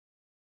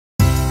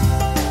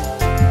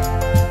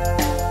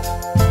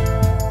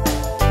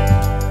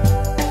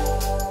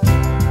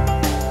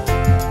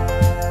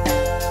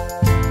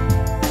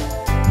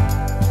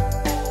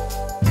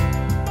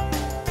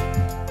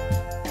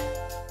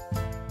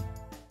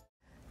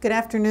Good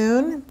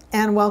afternoon,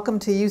 and welcome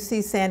to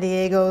UC San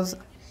Diego's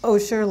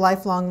Osher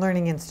Lifelong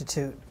Learning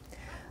Institute.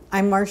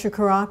 I'm Marcia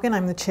Karakin.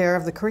 I'm the chair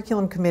of the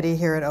curriculum committee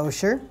here at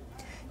Osher.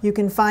 You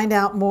can find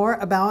out more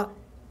about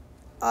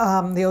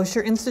the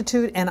Osher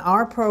Institute and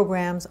our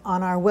programs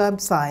on our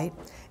website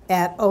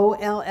at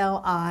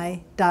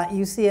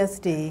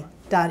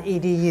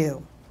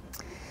olli.ucsd.edu.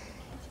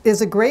 It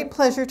is a great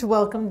pleasure to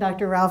welcome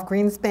Dr. Ralph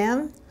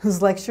Greenspan,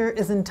 whose lecture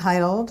is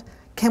entitled,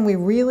 "Can We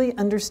Really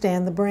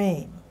Understand the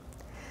Brain?"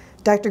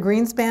 Dr.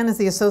 Greenspan is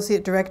the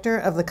Associate Director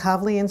of the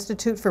Kavli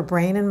Institute for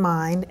Brain and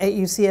Mind at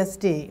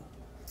UCSD.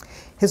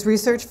 His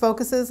research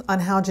focuses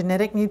on how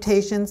genetic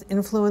mutations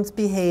influence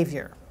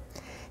behavior.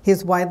 He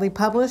is widely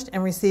published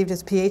and received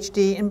his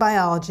PhD in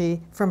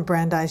biology from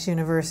Brandeis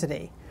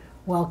University.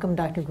 Welcome,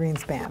 Dr.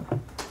 Greenspan.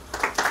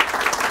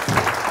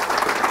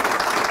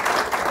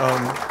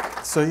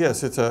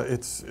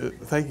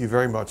 Thank you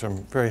very much. I'm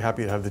very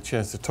happy to have the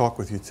chance to talk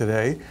with you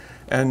today.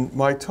 And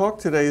my talk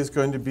today is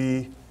going to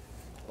be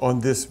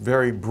on this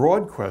very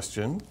broad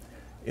question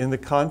in the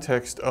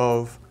context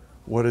of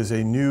what is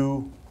a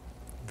new,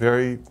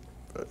 very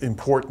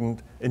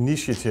important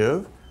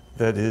initiative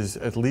that is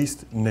at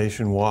least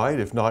nationwide,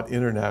 if not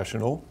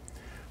international,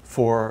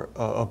 for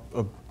a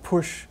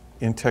push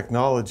in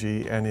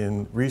technology and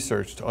in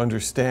research to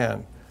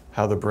understand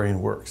how the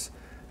brain works,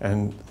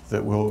 and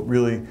that will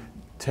really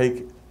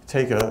take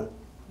a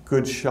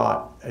good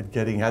shot at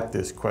getting at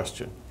this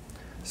question,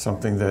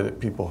 something that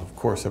people, of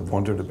course, have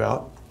wondered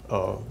about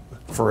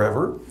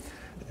forever,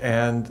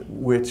 and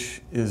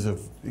which is an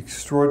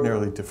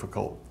extraordinarily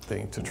difficult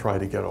thing to try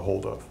to get a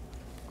hold of.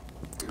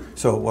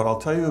 So what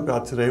I'll tell you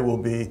about today will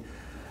be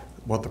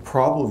what the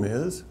problem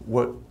is,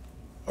 what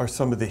are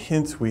some of the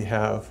hints we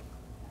have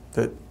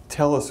that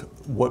tell us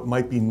what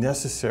might be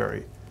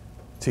necessary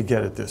to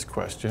get at this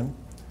question,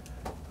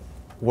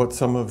 what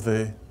some of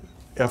the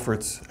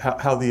efforts,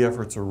 how the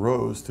efforts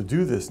arose to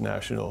do this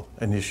national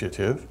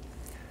initiative,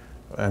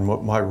 and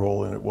what my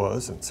role in it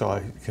was, and so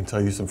I can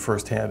tell you some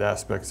firsthand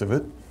aspects of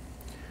it,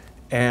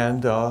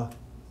 and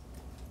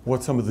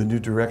what some of the new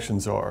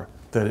directions are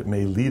that it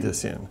may lead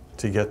us in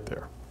to get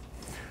there.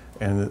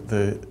 And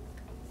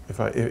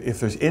if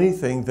there's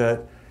anything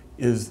that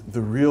is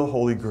the real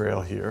holy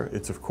grail here,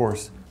 it's of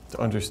course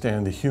to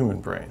understand the human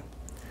brain.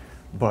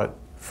 But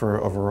for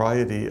a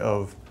variety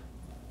of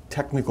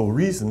technical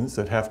reasons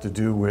that have to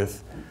do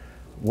with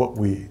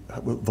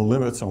the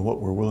limits on what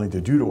we're willing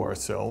to do to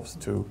ourselves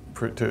to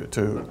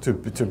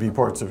be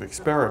parts of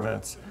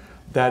experiments,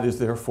 that is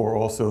therefore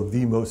also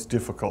the most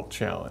difficult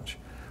challenge.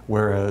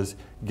 Whereas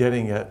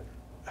getting at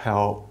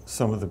how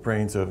some of the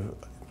brains of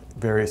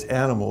various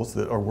animals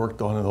that are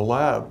worked on in the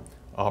lab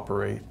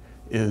operate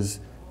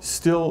is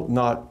still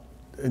not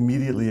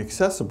immediately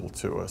accessible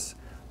to us,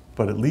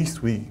 but at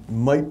least we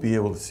might be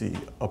able to see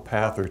a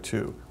path or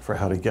two for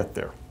how to get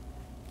there.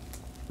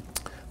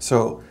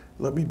 So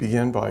let me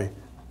begin by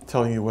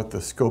telling you what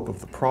the scope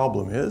of the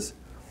problem is.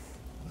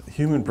 The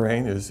human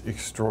brain is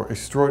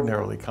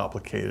extraordinarily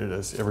complicated,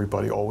 as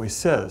everybody always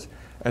says,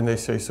 and they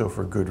say so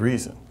for good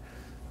reason.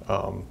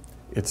 It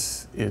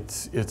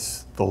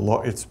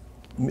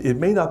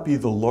may not be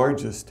the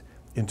largest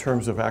in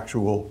terms of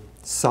actual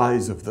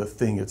size of the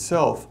thing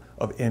itself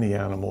of any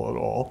animal at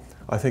all.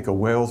 I think a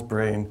whale's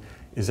brain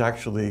is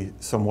actually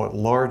somewhat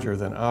larger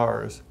than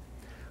ours,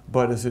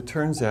 but as it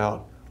turns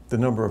out, the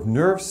number of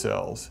nerve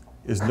cells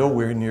is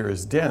nowhere near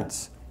as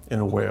dense in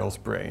a whale's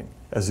brain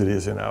as it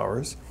is in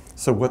ours.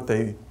 So what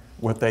they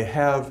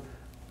have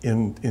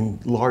in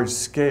large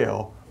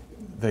scale,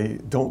 they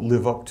don't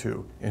live up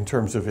to in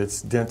terms of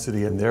its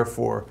density and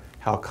therefore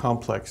how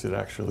complex it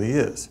actually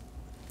is.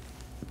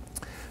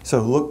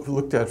 So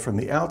looked at from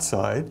the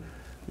outside,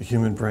 the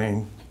human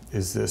brain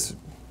is this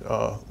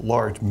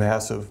large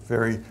mass of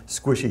very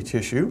squishy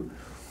tissue.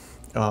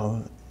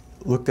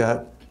 Looked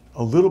at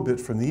a little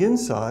bit from the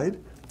inside,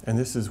 and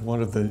this is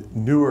one of the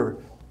newer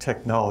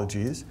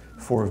technologies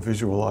for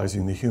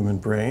visualizing the human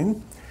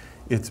brain.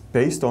 It's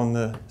based on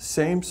the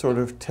same sort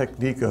of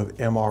technique of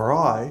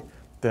MRI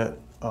that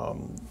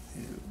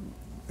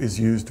is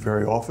used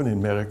very often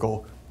in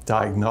medical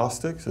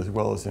diagnostics as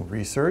well as in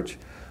research,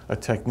 a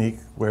technique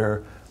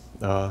where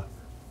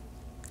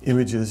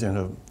images that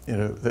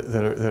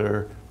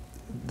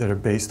are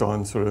based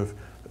on sort of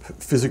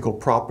physical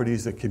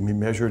properties that can be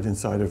measured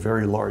inside a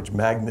very large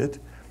magnet,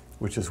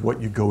 which is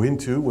what you go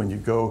into when we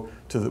go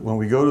to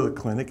the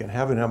clinic and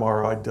have an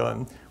MRI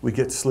done. We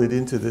get slid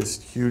into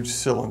this huge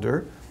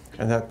cylinder,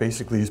 and that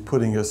basically is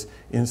putting us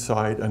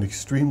inside an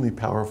extremely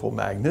powerful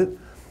magnet,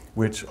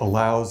 which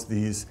allows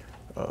these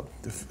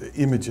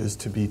images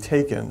to be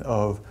taken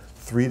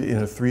in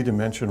a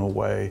three-dimensional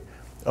way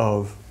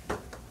of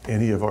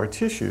any of our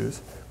tissues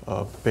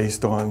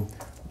based on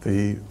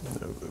the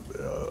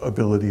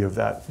ability of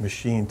that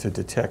machine to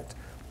detect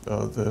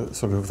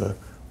the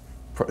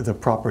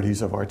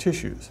properties of our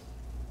tissues.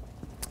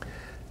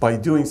 By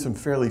doing some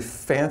fairly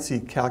fancy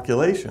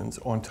calculations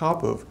on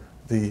top of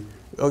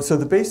so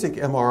the basic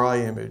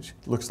MRI image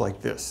looks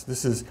like this.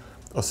 This is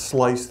a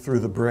slice through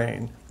the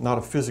brain, not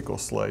a physical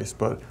slice,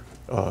 but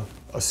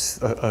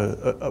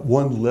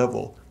one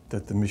level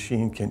that the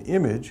machine can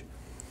image.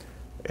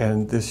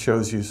 And this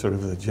shows you sort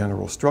of the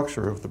general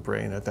structure of the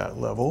brain at that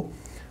level.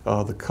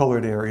 The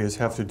colored areas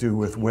have to do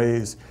with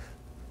ways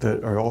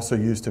that are also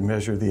used to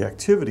measure the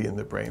activity in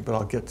the brain, but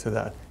I'll get to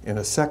that in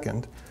a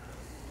second.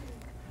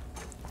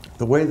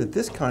 The way that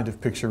this kind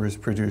of picture is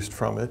produced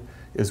from it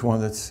is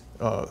one that's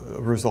a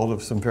result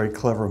of some very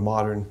clever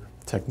modern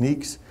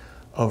techniques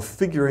of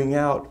figuring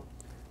out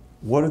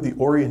what are the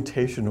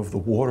orientation of the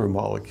water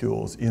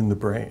molecules in the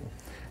brain.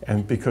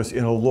 And because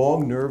in a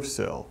long nerve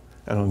cell,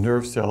 and a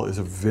nerve cell is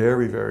a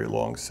very, very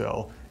long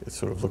cell, it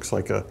sort of looks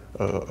like a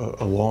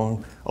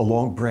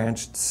long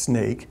branched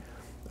snake,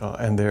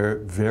 and they're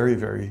very,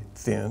 very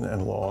thin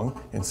and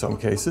long in some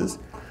cases.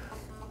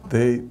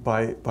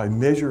 By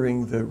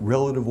measuring the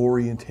relative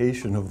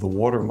orientation of the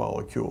water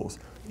molecules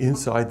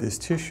inside this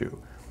tissue,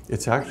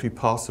 it's actually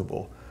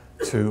possible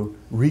to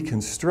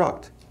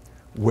reconstruct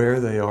where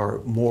they are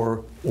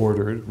more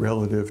ordered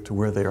relative to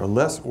where they are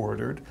less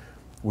ordered,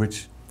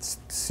 which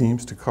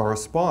seems to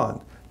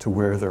correspond to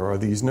where there are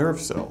these nerve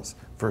cells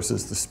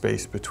versus the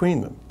space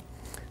between them.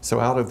 So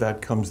out of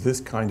that comes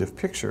this kind of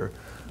picture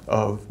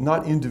of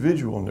not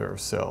individual nerve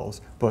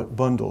cells, but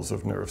bundles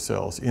of nerve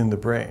cells in the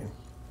brain.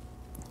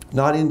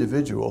 Not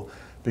individual,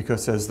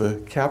 because as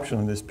the caption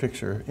on this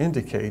picture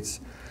indicates,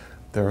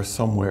 there are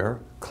somewhere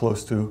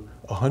close to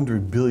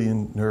 100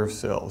 billion nerve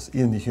cells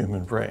in the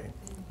human brain,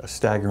 a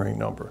staggering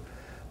number.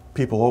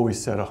 People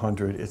always said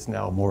 100, it's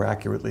now more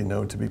accurately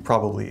known to be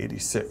probably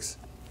 86.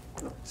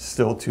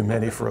 Still too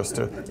many for us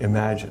to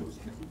imagine.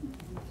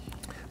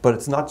 But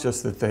it's not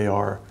just that they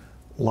are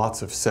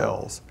lots of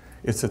cells,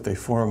 it's that they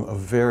form a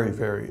very,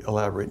 very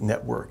elaborate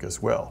network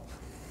as well.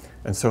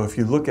 And so if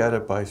you look at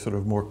it by sort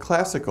of more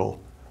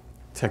classical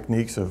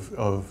techniques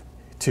of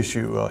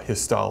tissue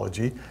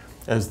histology,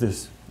 as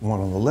this one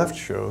on the left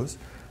shows,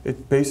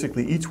 it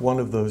basically, each one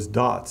of those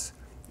dots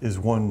is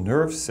one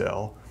nerve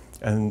cell,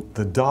 and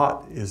the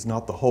dot is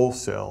not the whole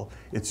cell,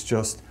 it's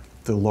just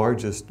the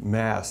largest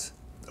mass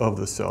of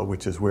the cell,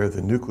 which is where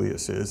the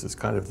nucleus is. It's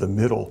kind of the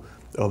middle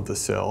of the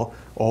cell.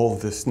 All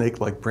of the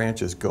snake-like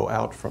branches go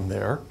out from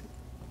there.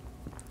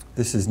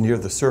 This is near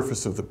the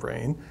surface of the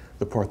brain,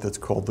 the part that's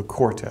called the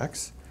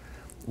cortex,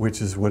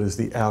 which is what is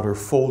the outer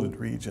folded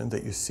region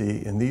that you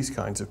see in these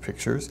kinds of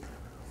pictures.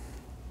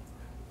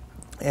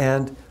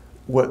 And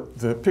what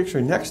the picture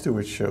next to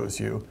it shows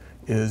you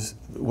is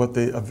what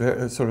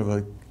sort of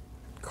a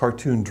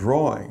cartoon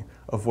drawing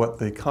of what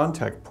the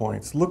contact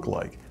points look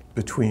like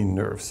between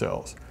nerve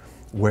cells,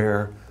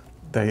 where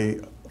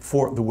the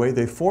way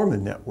they form a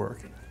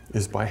network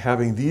is by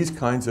having these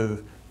kinds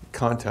of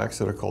contacts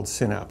that are called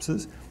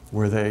synapses,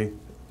 where they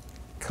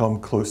come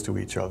close to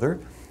each other,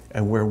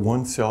 and where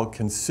one cell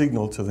can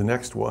signal to the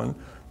next one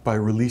by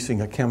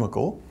releasing a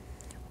chemical.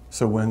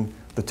 So when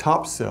the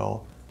top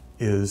cell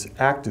is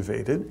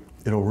activated,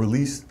 it'll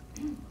release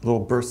little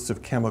bursts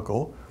of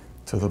chemical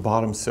to the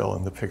bottom cell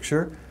in the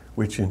picture,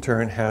 which in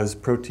turn has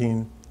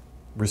protein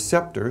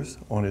receptors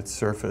on its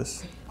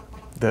surface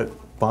that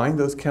bind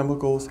those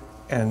chemicals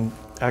and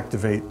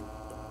activate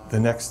the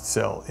next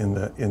cell in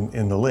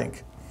the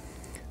link.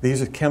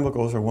 These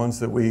chemicals are ones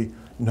that we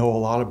know a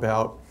lot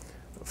about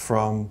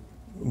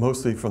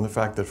mostly from the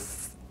fact that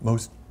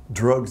most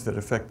drugs that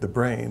affect the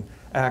brain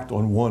act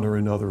on one or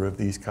another of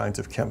these kinds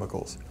of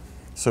chemicals.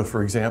 So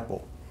for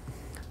example,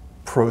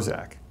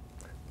 Prozac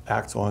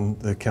acts on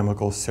the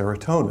chemical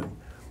serotonin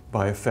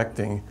by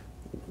affecting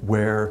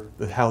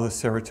how the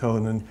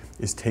serotonin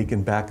is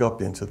taken back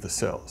up into the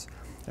cells.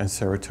 And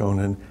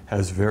serotonin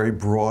has very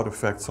broad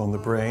effects on the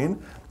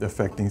brain,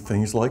 affecting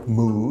things like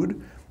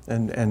mood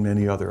and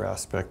many other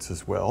aspects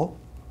as well.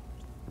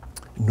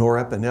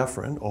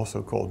 Norepinephrine,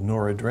 also called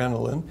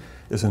noradrenaline,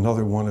 is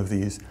another one of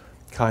these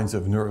kinds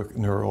of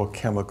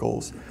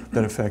neurochemicals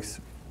that affects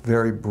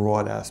very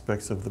broad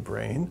aspects of the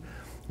brain.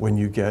 When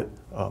you get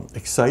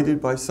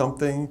excited by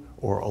something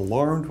or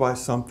alarmed by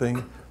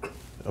something,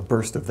 a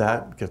burst of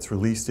that gets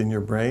released in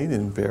your brain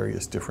in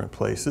various different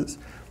places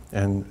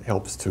and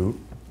helps to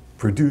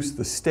produce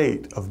the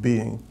state of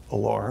being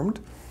alarmed.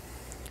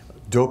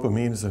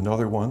 Dopamine is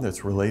another one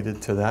that's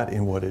related to that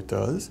in what it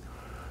does.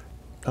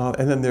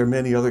 And then there are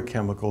many other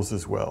chemicals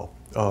as well,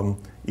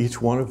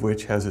 each one of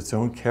which has its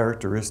own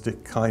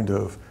characteristic kind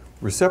of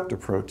receptor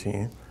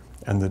protein,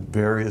 and the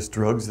various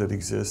drugs that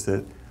exist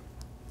that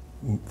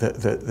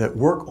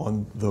work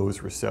on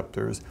those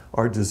receptors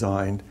are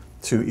designed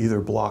to either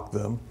block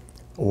them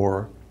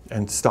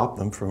and stop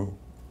them from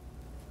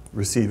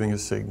receiving a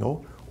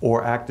signal,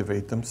 or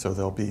activate them so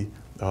they'll be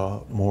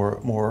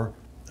more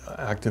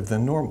active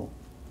than normal.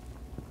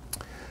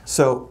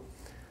 So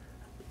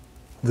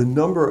the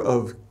number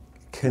of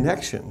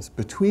connections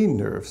between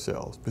nerve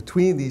cells,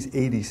 between these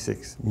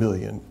 86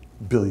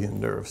 billion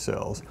nerve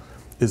cells,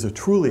 is a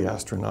truly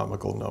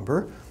astronomical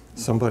number.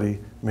 Somebody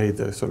made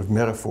the sort of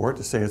metaphor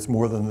to say it's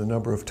more than the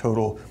number of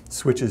total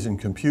switches in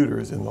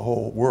computers in the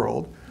whole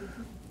world.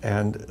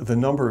 And the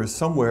number is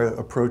somewhere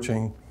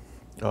approaching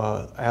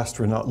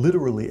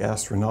literally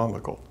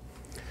astronomical.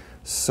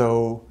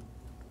 So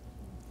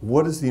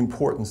what is the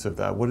importance of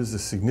that? What is the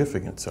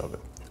significance of it?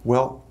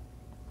 Well,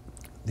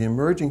 the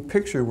emerging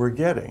picture we're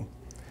getting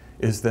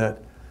is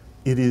that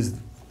it is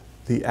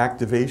the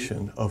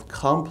activation of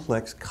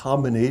complex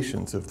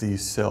combinations of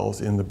these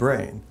cells in the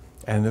brain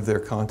and of their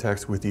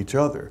contacts with each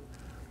other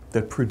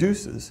that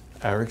produces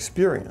our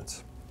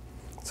experience.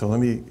 So let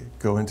me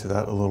go into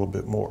that a little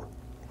bit more.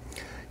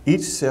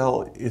 Each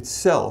cell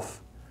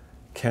itself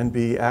can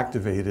be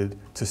activated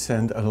to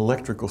send an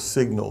electrical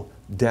signal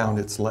down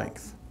its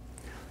length.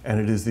 And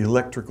it is the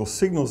electrical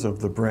signals of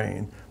the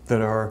brain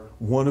that are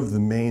one of the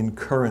main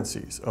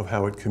currencies of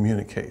how it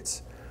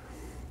communicates.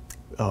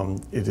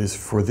 It is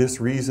for this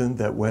reason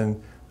that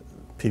when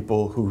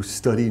people who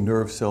study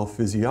nerve cell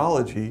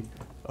physiology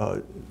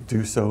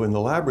do so in the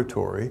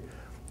laboratory,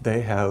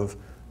 they have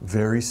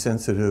very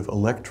sensitive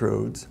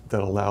electrodes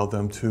that allow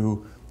them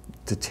to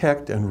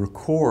detect and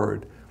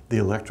record the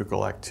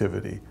electrical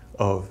activity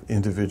of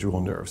individual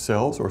nerve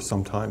cells, or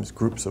sometimes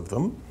groups of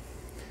them.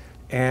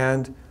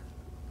 And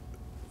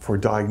for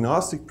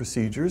diagnostic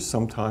procedures,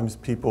 sometimes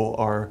people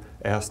are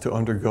asked to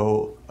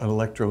undergo an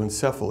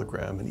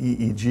electroencephalogram, an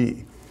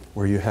EEG,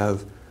 where you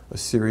have a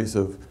series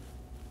of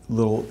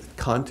little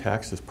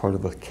contacts as part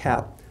of a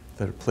cap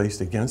that are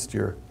placed against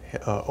your,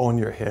 on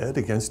your head,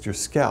 against your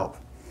scalp.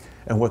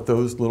 And what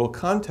those little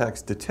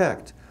contacts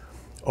detect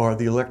are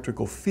the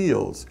electrical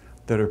fields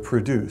that are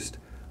produced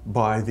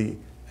by the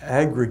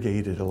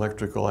aggregated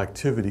electrical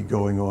activity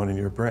going on in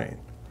your brain.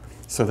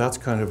 So that's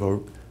kind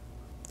of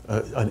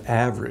an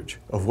average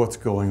of what's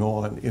going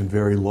on in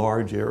very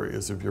large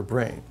areas of your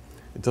brain.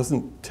 It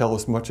doesn't tell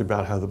us much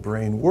about how the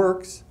brain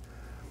works,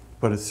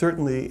 but it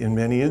certainly, in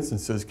many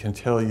instances, can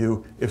tell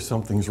you if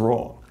something's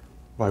wrong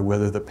by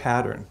whether the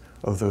pattern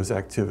of those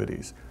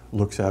activities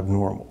looks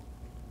abnormal.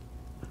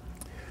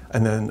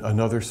 And then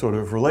another sort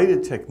of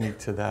related technique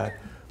to that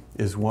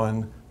is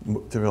one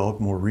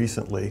developed more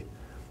recently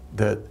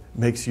that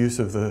makes use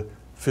of the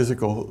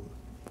physical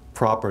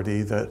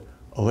property that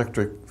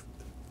electric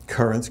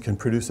currents can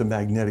produce a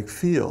magnetic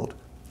field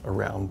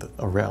around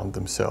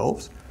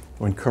themselves.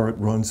 When current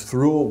runs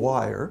through a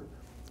wire,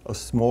 a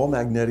small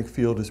magnetic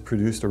field is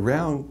produced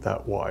around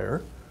that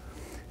wire,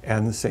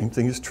 and the same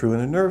thing is true in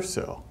a nerve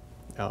cell.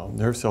 Now,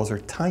 nerve cells are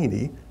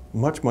tiny,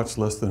 much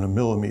less than a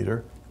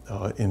millimeter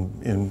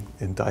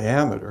in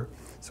diameter,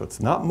 so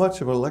it's not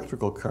much of an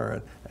electrical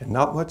current and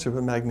not much of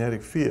a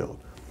magnetic field.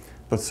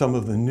 But some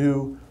of the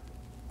new,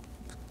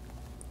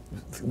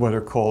 what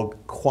are called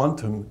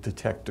quantum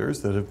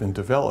detectors that have been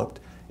developed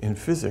in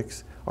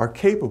physics are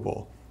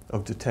capable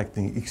of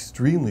detecting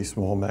extremely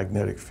small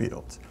magnetic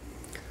fields.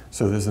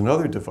 So there's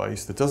another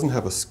device that doesn't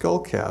have a skull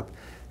cap.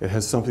 It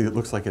has something that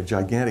looks like a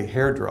gigantic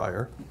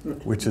hairdryer,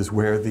 which is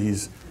where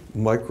these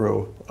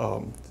micro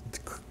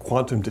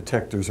quantum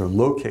detectors are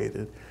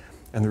located.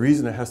 And the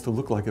reason it has to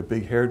look like a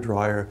big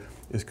hairdryer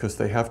is because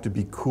they have to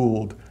be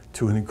cooled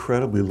to an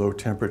incredibly low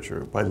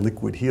temperature by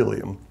liquid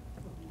helium.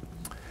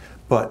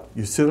 But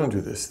you sit under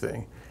this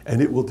thing,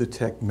 and it will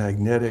detect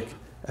magnetic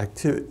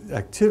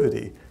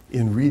activity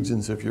in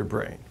regions of your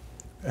brain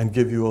and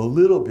give you a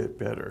little bit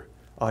better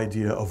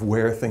idea of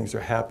where things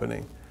are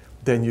happening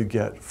than you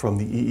get from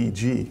the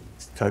EEG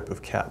type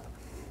of cap.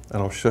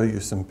 And I'll show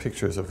you some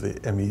pictures of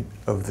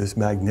this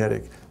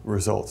magnetic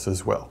results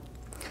as well.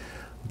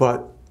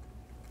 But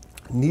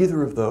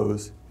neither of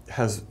those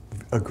has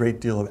a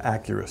great deal of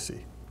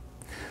accuracy.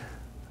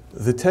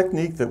 The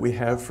technique that we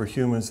have for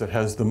humans that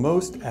has the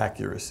most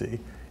accuracy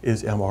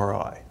is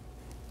MRI,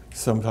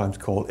 sometimes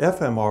called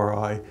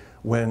fMRI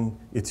when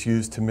it's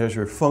used to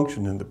measure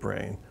function in the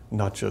brain,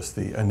 not just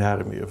the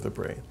anatomy of the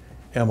brain.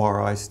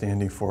 MRI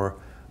standing for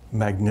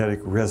magnetic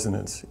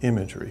resonance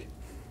imagery,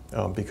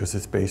 because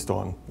it's based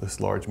on this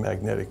large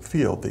magnetic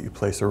field that you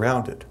place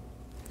around it.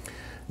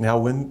 Now,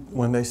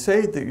 when they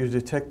say that you're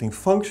detecting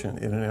function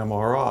in an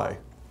MRI,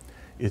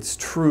 it's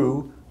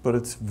true, but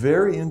it's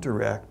very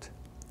indirect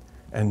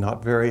and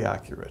not very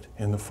accurate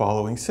in the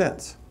following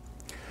sense.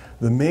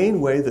 The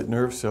main way that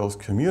nerve cells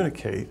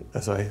communicate,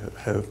 as I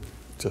have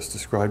just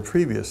described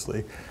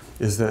previously,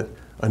 is that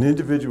an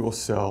individual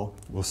cell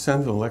will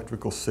send an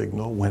electrical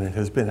signal when it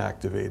has been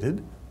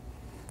activated,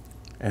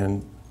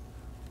 and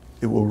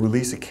it will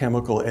release a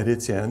chemical at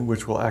its end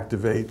which will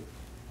activate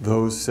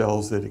those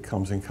cells that it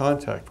comes in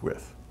contact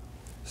with.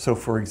 So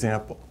for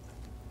example,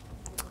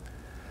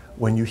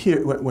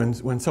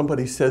 when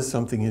somebody says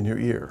something in your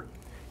ear,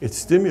 it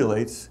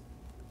stimulates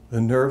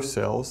the nerve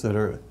cells that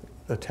are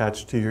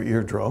attached to your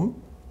eardrum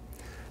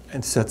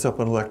and sets up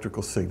an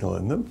electrical signal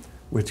in them,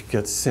 which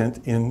gets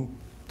sent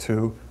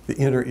into the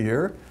inner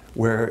ear,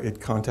 where it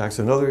contacts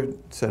another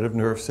set of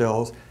nerve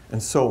cells,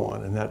 and so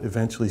on, and that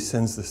eventually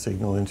sends the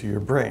signal into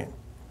your brain.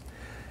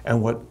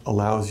 And what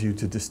allows you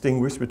to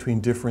distinguish between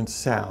different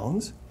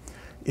sounds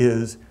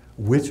is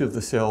which of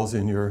the cells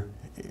in your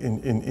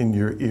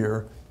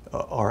ear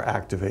are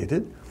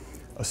activated.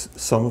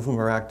 Some of them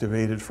are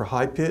activated for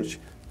high pitch,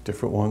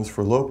 different ones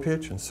for low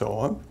pitch, and so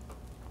on.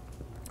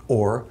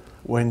 Or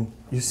when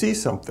you see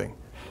something,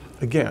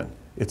 again,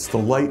 it's the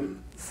light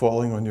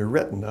falling on your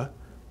retina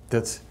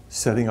that's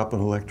setting up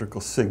an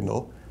electrical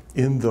signal,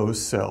 in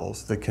those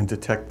cells that can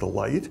detect the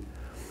light,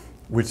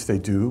 which they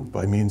do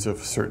by means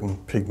of a certain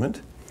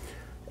pigment.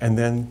 And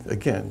then,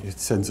 again, it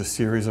sends a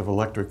series of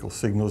electrical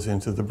signals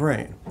into the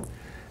brain.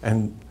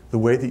 And the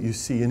way that you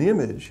see an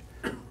image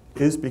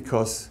is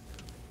because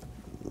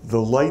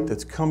the light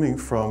that's coming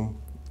from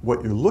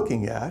what you're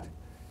looking at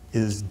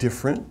is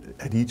different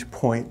at each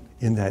point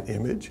in that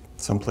image.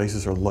 Some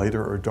places are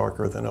lighter or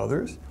darker than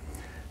others.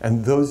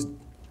 And those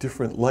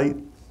different light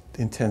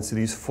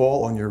intensities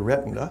fall on your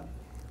retina.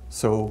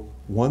 So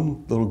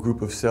one little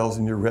group of cells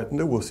in your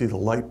retina will see the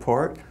light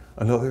part.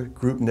 Another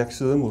group next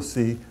to them will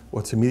see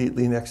what's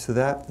immediately next to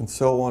that, and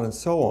so on and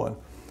so on.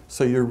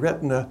 So your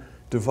retina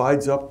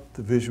divides up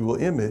the visual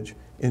image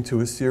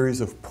into a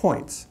series of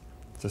points,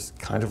 just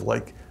kind of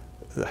like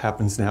it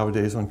happens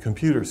nowadays on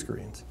computer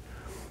screens.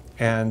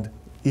 And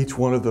each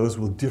one of those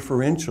will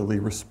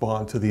differentially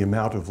respond to the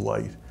amount of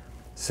light,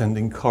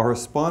 sending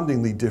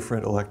correspondingly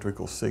different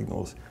electrical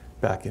signals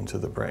back into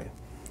the brain.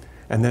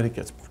 And then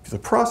the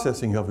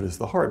processing of it is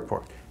the hard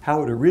part.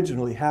 How it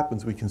originally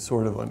happens, we can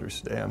sort of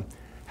understand.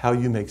 How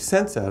you make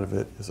sense out of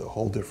it is a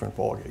whole different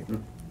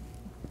ballgame.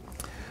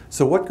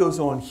 So what goes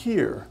on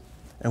here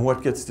and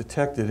what gets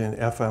detected in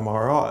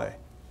fMRI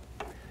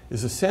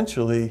is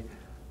essentially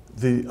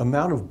the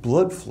amount of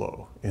blood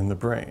flow in the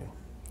brain.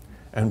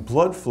 And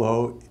blood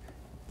flow,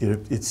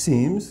 it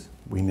seems,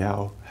 we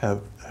now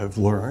have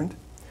learned,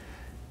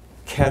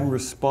 can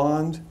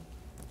respond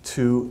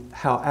to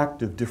how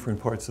active different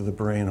parts of the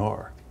brain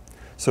are.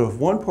 So if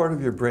one part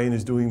of your brain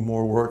is doing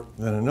more work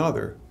than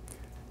another,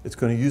 it's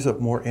going to use up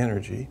more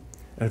energy.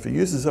 And if it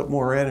uses up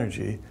more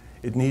energy,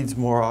 it needs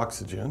more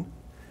oxygen.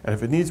 And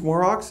if it needs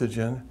more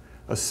oxygen,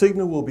 a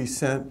signal will be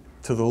sent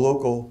to the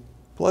local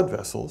blood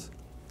vessels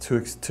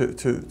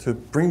to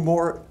bring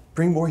more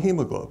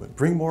hemoglobin,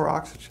 bring more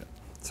oxygen.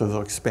 So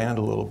they'll expand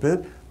a little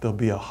bit. There'll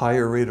be a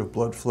higher rate of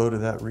blood flow to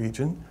that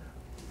region.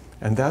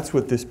 And that's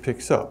what this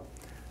picks up.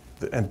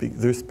 And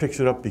this picks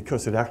it up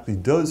because it actually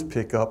does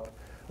pick up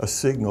a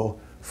signal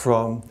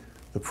from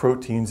the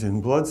proteins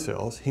in blood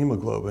cells,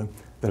 hemoglobin,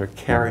 that are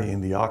carrying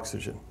the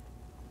oxygen.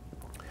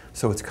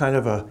 So it's kind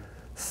of a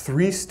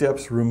 3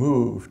 steps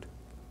removed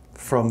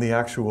from the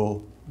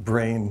actual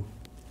brain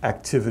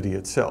activity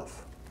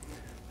itself.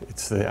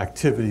 It's the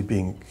activity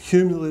being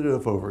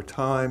cumulative over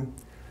time,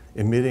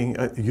 emitting,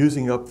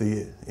 using up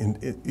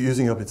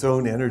its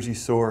own energy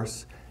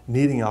source,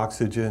 needing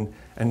oxygen,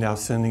 and now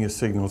sending a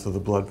signal to the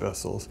blood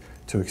vessels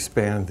to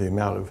expand the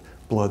amount of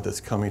blood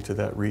that's coming to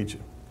that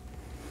region.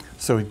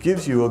 So it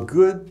gives you a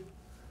good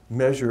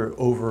measure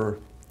over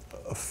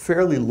a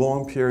fairly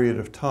long period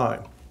of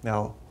time.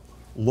 Now,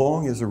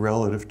 long is a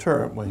relative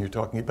term when you're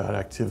talking about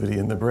activity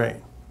in the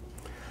brain,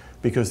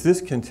 because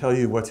this can tell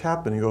you what's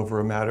happening over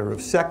a matter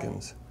of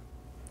seconds.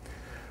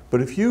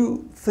 But if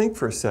you think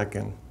for a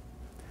second,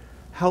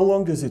 how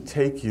long does it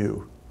take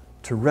you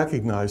to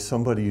recognize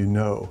somebody you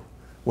know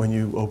when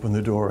you open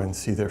the door and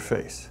see their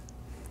face?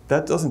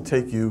 That doesn't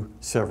take you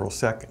several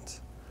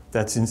seconds.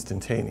 That's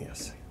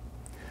instantaneous.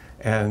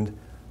 And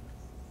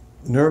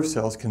nerve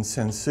cells can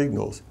send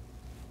signals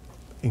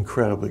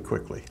incredibly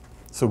quickly.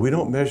 So we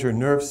don't measure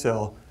nerve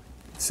cell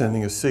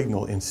sending a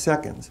signal in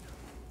seconds.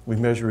 We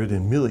measure it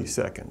in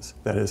milliseconds.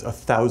 That is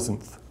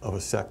 1,000th of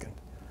a second.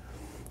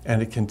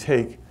 And it can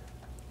take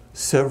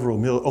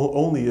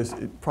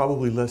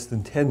probably less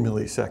than 10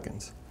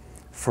 milliseconds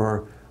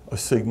for a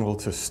signal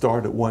to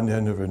start at one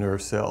end of a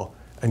nerve cell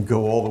and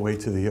go all the way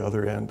to the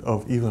other end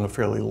of even a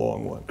fairly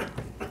long one.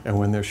 And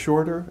when they're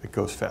shorter, it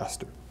goes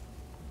faster.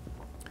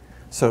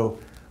 So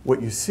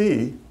what you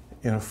see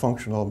in a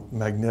functional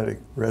magnetic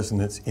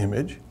resonance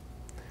image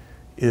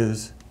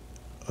is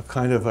a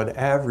kind of an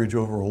average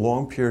over a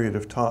long period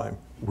of time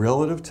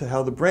relative to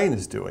how the brain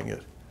is doing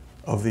it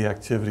of the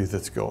activity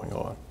that's going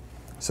on.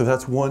 So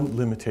that's one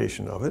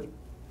limitation of it.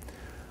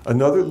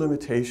 Another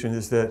limitation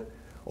is that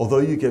although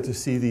you get to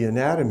see the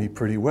anatomy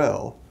pretty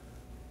well,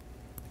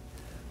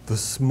 the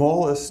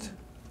smallest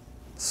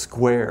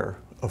square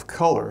of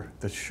color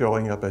that's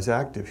showing up as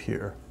active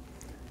here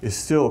is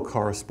still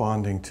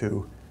corresponding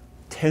to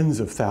tens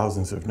of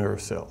thousands of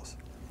nerve cells.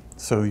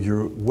 So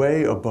you're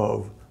way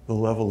above the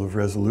level of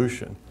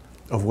resolution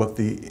of what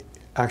the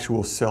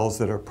actual cells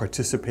that are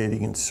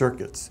participating in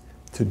circuits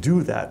to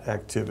do that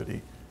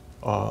activity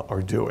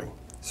are doing.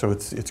 So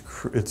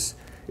it's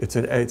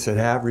an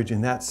average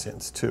in that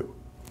sense too.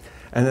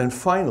 And then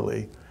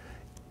finally,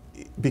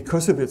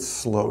 because of its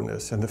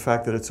slowness and the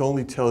fact that it's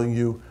only telling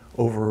you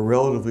over a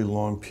relatively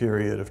long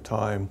period of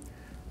time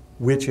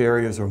which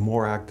areas are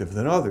more active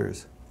than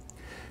others,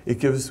 it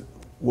gives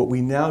what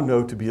we now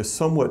know to be a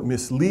somewhat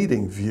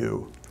misleading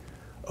view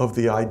of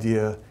the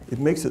idea. It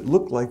makes it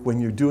look like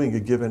when you're doing a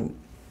given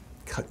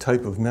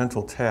type of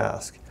mental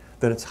task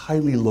that it's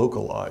highly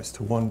localized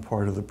to one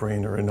part of the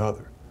brain or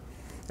another.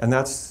 And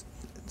that's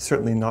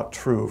certainly not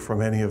true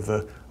from any of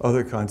the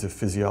other kinds of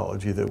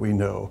physiology that we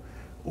know,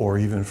 or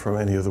even from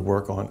any of the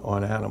work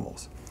on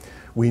animals.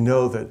 We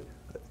know that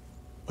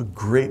a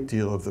great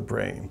deal of the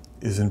brain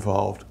is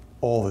involved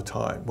all the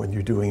time when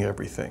you're doing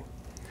everything.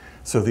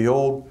 So the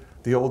old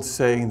the old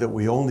saying that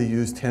we only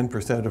use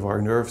 10% of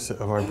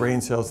our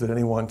brain cells at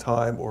any one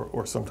time,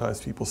 or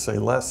sometimes people say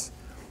less,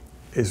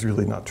 is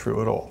really not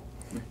true at all.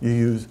 You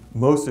use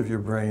most of your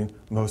brain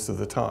most of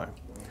the time.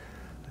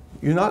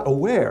 You're not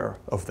aware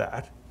of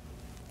that.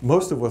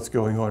 Most of what's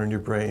going on in your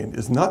brain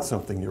is not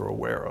something you're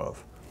aware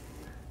of,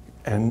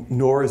 and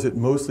nor is it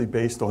mostly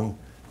based on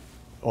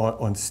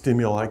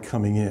stimuli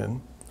coming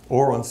in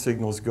or on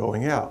signals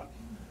going out.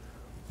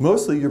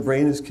 Mostly your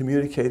brain is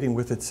communicating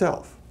with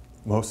itself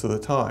most of the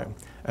time,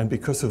 and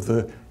because of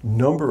the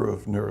number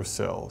of nerve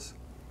cells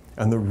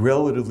and the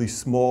relatively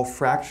small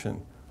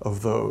fraction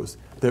of those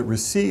that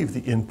receive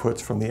the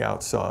inputs from the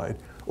outside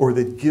or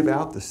that give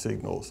out the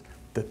signals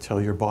that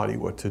tell your body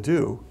what to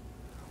do,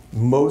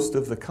 most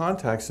of the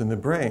contacts in the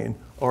brain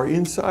are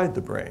inside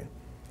the brain.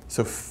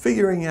 So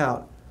figuring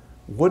out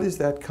what is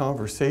that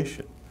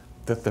conversation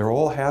that they're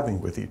all having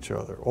with each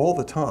other all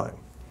the time,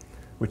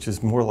 which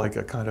is more like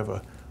a kind of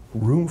a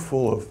room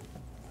full of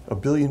a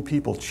billion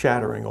people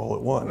chattering all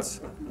at once.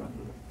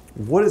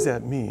 What does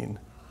that mean?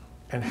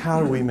 And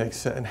how do we make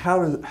sense? And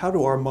how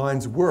do our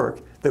minds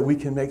work that we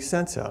can make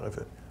sense out of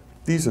it?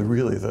 These are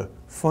really the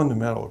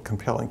fundamental,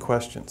 compelling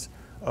questions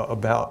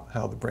about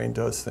how the brain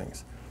does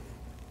things.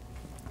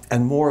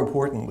 And more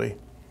importantly,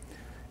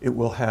 it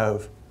will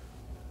have,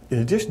 in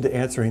addition to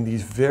answering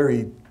these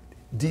very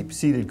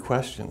deep-seated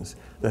questions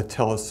that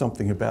tell us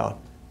something about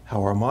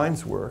how our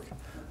minds work,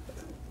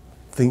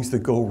 things that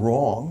go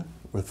wrong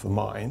with the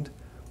mind,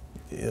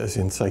 as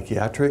in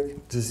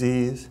psychiatric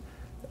disease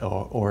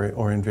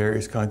or in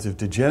various kinds of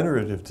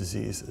degenerative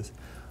diseases,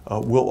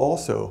 will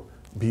also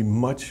be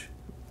much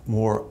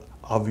more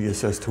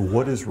obvious as to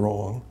what is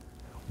wrong,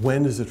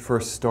 when does it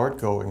first start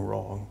going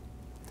wrong,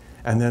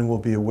 and then will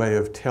be a way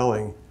of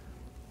telling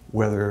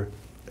whether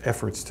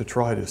efforts to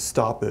try to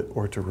stop it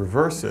or to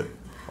reverse it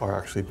are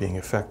actually being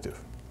effective.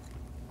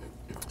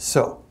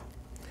 So,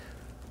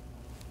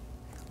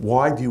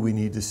 why do we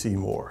need to see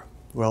more?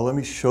 Well, let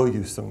me show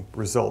you some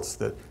results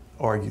that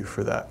argue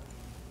for that.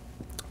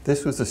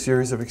 This was a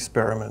series of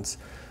experiments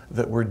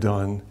that were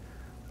done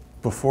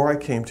before I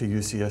came to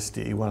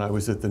UCSD, when I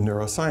was at the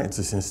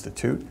Neurosciences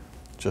Institute,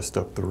 just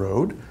up the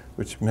road,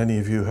 which many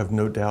of you have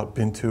no doubt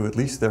been to, at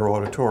least their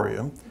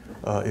auditorium,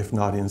 if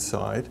not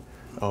inside.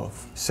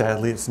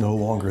 Sadly, it's no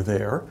longer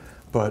there,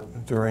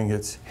 but during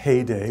its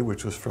heyday,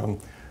 which was from,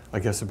 I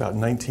guess, about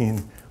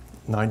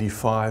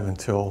 1995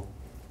 until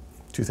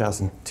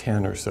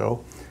 2010 or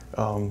so,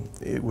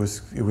 it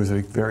was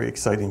a very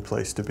exciting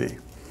place to be.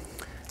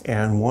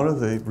 And one of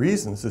the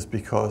reasons is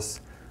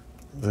because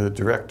the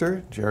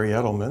director, Jerry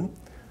Edelman,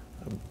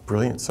 a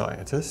brilliant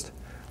scientist,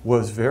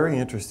 was very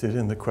interested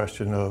in the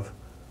question of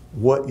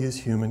what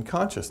is human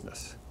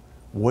consciousness?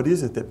 What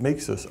is it that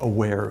makes us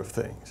aware of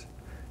things?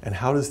 And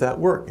how does that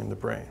work in the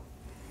brain?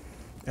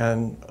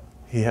 And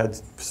he had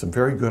some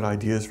very good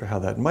ideas for how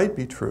that might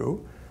be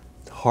true.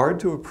 Hard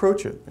to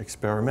approach it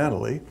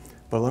experimentally,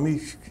 but let me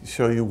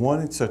show you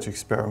one such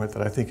experiment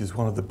that I think is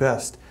one of the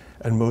best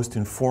and most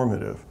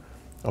informative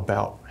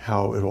about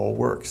how it all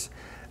works,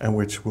 and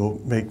which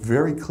will make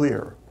very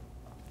clear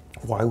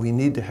why we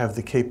need to have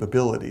the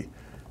capability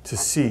to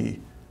see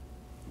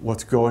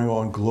what's going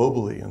on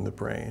globally in the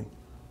brain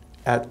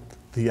at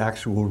the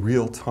actual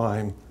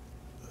real-time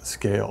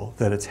scale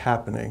that it's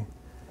happening,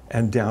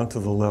 and down to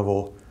the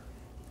level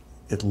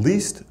at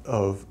least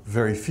of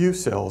very few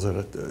cells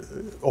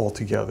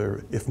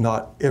altogether, if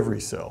not every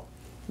cell.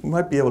 We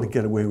might be able to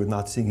get away with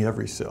not seeing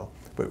every cell,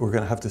 but we're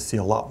going to have to see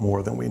a lot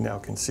more than we now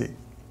can see.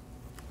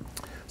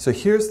 So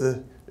here's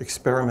the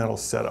experimental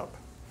setup.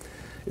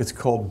 It's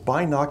called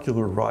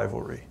binocular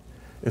rivalry.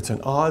 It's an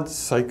odd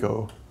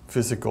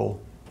psychophysical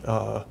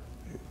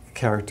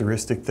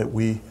characteristic that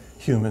we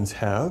humans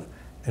have.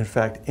 In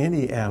fact,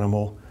 any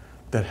animal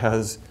that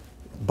has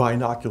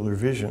binocular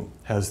vision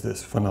has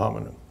this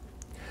phenomenon.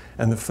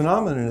 And the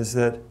phenomenon is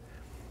that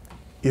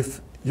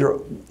if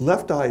your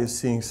left eye is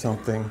seeing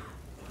something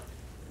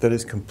that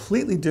is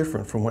completely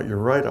different from what your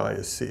right eye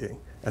is seeing,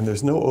 and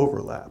there's no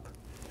overlap,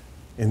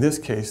 in this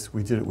case,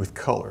 we did it with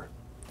color.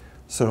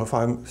 So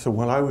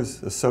when I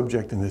was a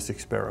subject in this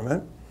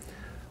experiment,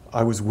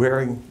 I was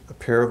wearing a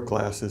pair of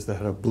glasses that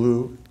had a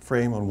blue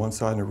frame on one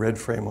side and a red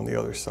frame on the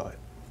other side.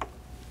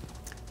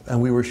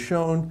 And we were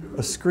shown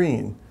a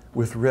screen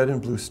with red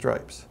and blue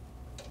stripes.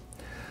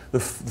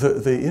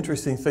 The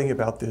interesting thing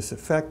about this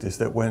effect is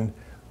that when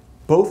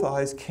both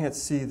eyes can't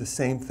see the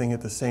same thing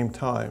at the same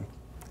time,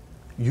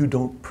 you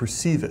don't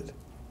perceive it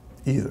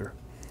either.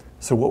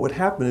 So what would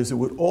happen is it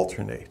would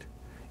alternate.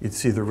 You'd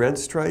see the red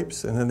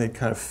stripes, and then they'd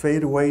kind of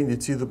fade away, and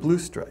you'd see the blue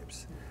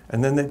stripes.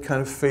 And then they'd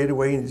kind of fade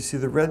away, and you'd see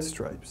the red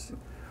stripes.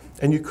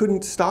 And you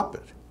couldn't stop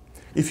it.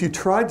 If you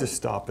tried to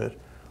stop it,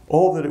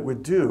 all that it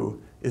would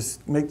do is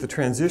make the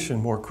transition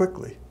more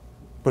quickly.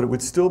 But it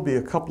would still be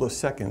a couple of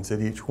seconds at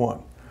each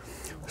one.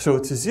 So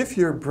it's as if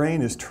your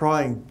brain is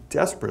trying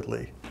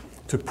desperately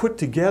to put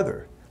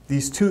together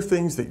these two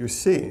things that you're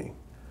seeing,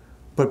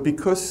 but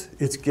because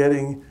it's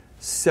getting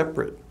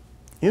separate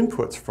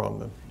inputs from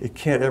them, it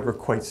can't ever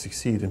quite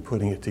succeed in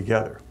putting it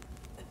together.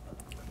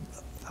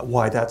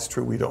 Why that's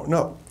true, we don't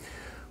know.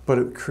 But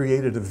it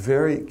created a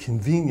very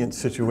convenient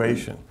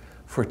situation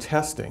for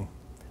testing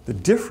the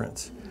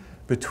difference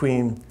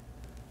between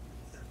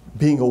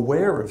being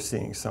aware of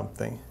seeing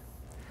something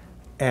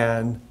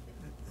and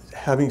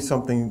having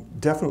something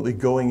definitely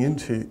going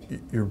into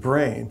your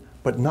brain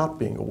but not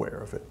being aware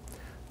of it,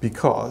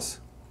 because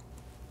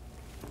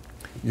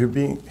you're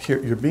being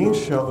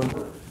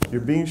shown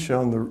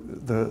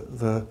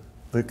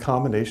the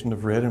combination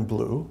of red and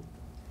blue.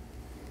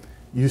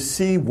 You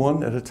see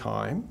one at a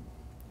time.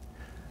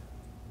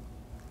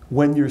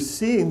 When you're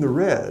seeing the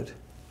red,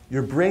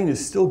 your brain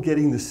is still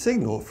getting the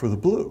signal for the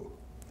blue.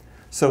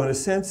 So in a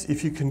sense,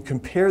 if you can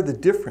compare the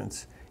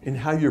difference in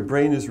how your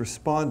brain is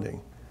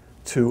responding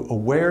to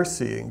aware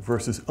seeing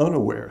versus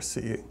unaware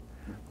seeing,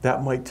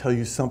 that might tell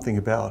you something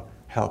about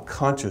how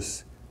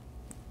conscious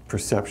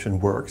perception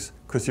works,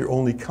 because you're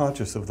only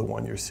conscious of the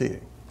one you're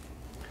seeing.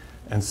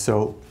 And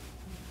so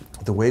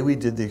the way we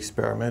did the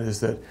experiment is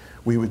that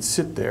we would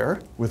sit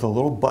there with a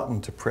little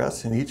button to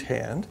press in each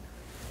hand.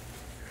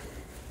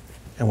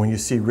 And when you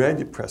see red,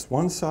 you press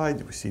one side.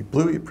 If you see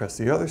blue, you press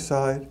the other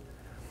side.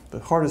 The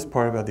hardest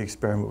part about the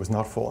experiment was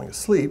not falling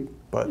asleep,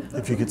 but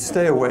if you could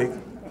stay awake,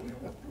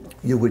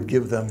 you would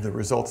give them the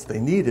results they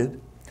needed.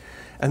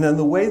 And then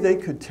the way they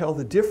could tell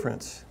the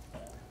difference,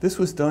 this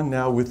was done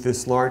now with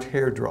this large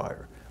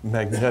hairdryer,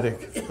 magnetic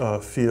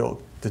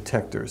field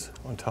detectors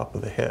on top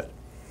of the head.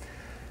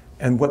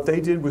 And what they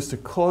did was to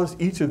cause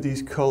each of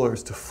these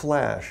colors to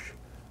flash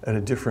at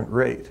a different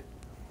rate,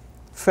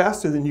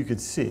 faster than you could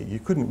see. You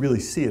couldn't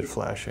really see it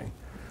flashing,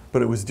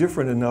 but it was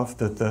different enough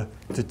that the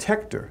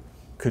detector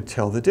could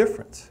tell the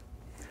difference.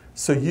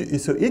 So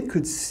it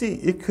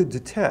could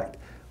detect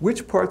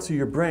which parts of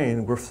your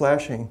brain were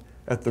flashing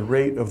at the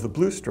rate of the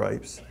blue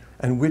stripes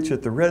and which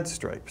at the red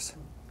stripes.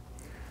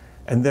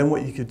 And then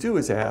what you could do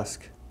is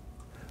ask,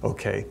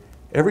 okay,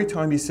 every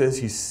time he says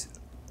he's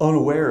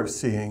unaware of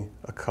seeing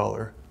a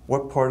color,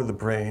 what part of the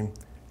brain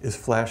is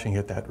flashing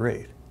at that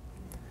rate?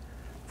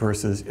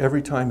 Versus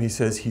every time he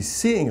says he's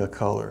seeing a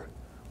color,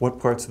 what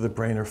parts of the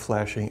brain are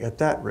flashing at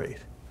that rate?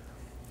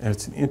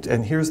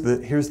 And here's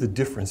the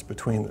difference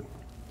between them.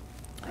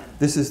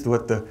 This is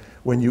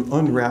when you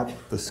unwrap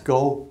the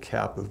skull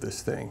cap of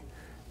this thing,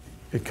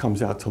 it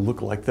comes out to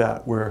look like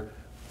that, where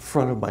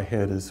front of my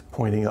head is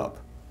pointing up,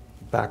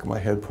 back of my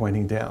head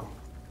pointing down.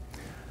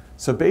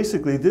 So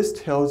basically this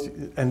tells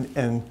you,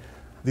 and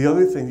the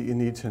other thing that you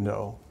need to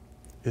know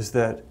is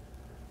that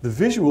the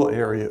visual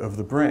area of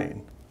the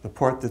brain, the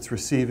part that's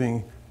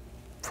receiving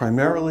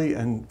primarily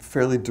and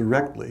fairly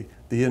directly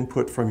the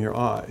input from your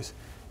eyes,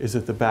 is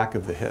at the back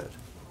of the head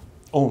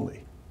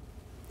only.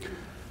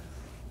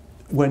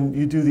 When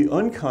you do the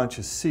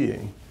unconscious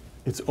seeing,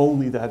 it's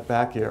only that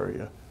back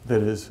area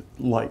that is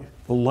light.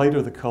 The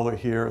lighter the color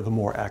here, the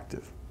more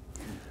active.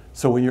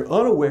 So when you're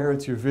unaware,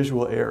 it's your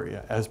visual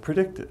area, as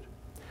predicted.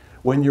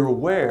 When you're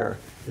aware,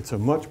 it's a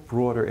much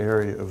broader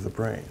area of the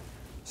brain.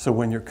 So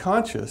when you're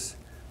conscious,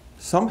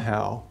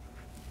 somehow,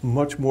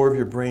 much more of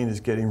your brain is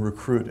getting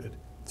recruited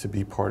to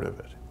be part of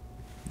it,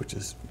 which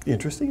is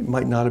interesting. It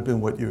might not have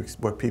been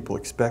what people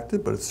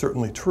expected, but it's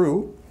certainly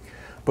true.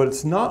 But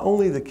it's not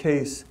only the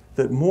case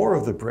that more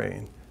of the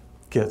brain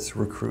gets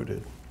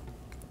recruited.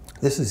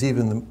 This is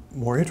even the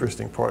more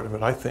interesting part of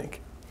it, I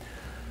think.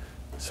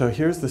 So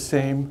here's the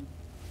same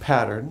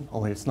pattern,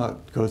 only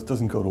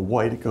doesn't go to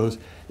white. It goes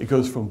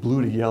from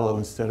blue to yellow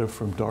instead of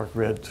from dark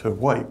red to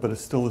white, but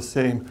it's still the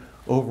same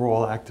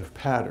overall active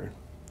pattern.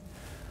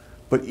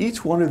 But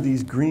each one of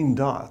these green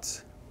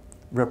dots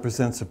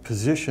represents a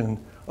position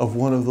of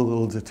one of the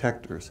little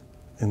detectors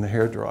in the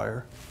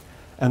hairdryer,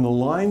 and the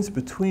lines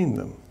between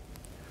them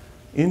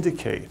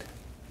indicate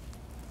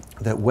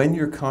that when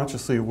you're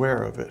consciously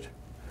aware of it,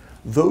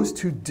 those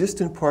two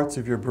distant parts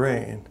of your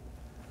brain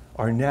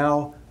are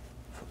now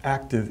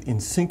active in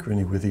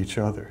synchrony with each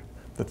other,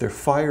 that they're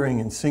firing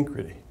in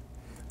synchrony,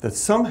 that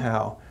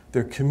somehow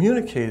they're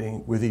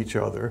communicating with each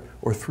other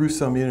or through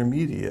some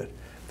intermediate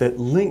that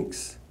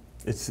links.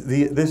 This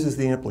is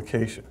the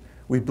implication.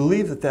 We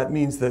believe that that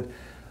means that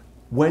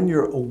when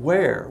you're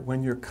aware,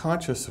 when you're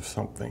conscious of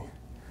something,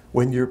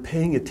 when you're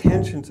paying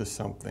attention to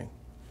something,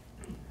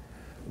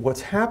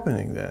 what's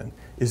happening then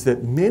is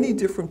that many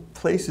different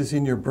places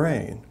in your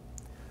brain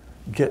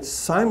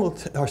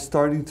are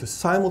starting to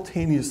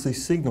simultaneously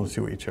signal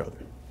to each other.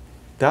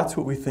 That's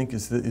what we think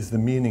is the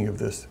meaning of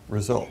this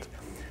result.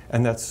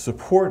 And that's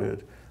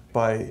supported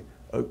by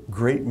a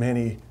great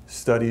many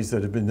studies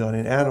that have been done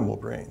in animal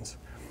brains.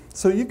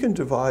 So you can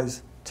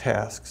devise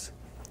tasks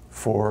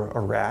for a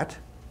rat,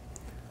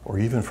 or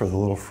even for the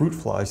little fruit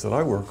flies that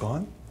I work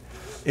on,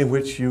 in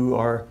which you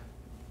are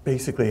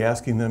basically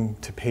asking them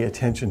to pay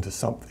attention to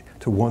something,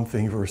 to one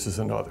thing versus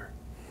another.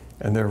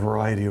 And there are a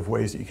variety of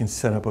ways that you can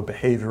set up a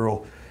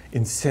behavioral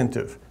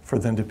incentive for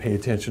them to pay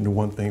attention to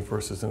one thing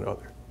versus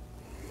another.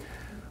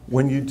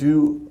 When you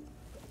do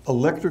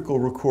electrical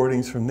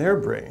recordings from their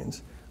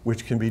brains,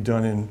 which can be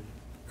done in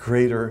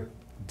greater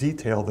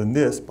detail than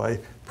this by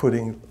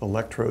putting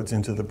electrodes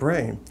into the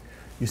brain,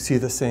 you see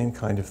the same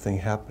kind of thing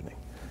happening.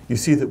 You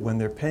see that when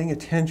they're paying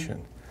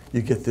attention,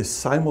 you get this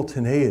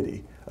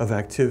simultaneity of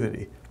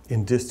activity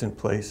in distant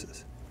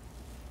places.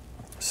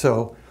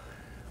 So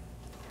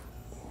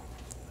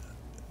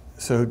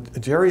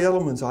Jerry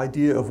Edelman's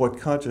idea of what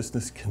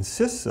consciousness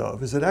consists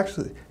of is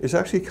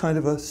actually kind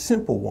of a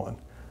simple one.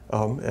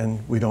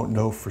 And we don't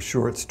know for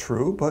sure it's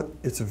true, but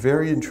it's a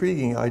very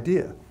intriguing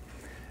idea.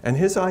 And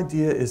his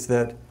idea is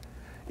that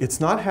it's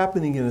not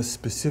happening in a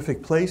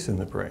specific place in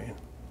the brain.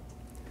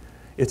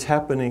 It's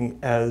happening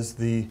as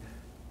the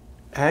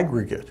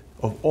aggregate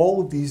of all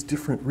of these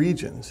different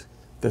regions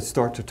that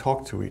start to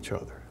talk to each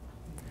other.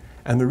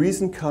 And the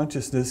reason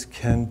consciousness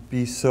can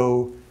be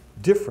so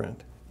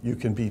different, you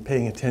can be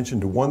paying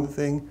attention to one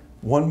thing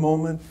one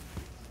moment,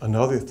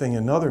 another thing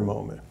another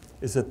moment,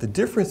 is that the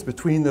difference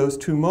between those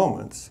two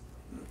moments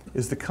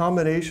is the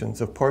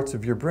combinations of parts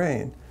of your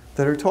brain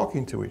that are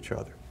talking to each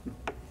other.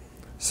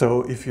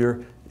 So if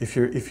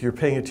you're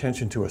paying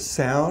attention to a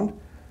sound,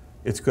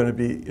 it's going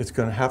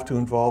to have to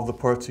involve the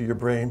parts of your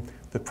brain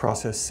that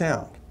process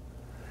sound.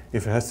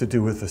 If it has to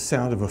do with the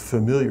sound of a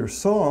familiar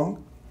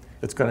song,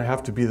 it's going to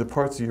have to be the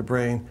parts of your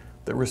brain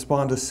that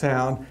respond to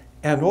sound,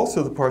 and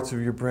also the parts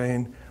of your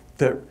brain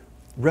that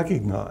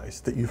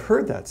recognize that you've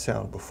heard that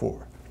sound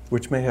before,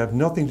 which may have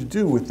nothing to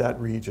do with that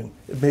region.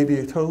 It may be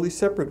a totally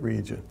separate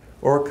region,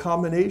 or a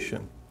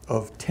combination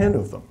of 10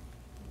 of them.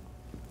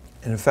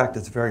 And in fact,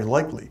 it's very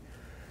likely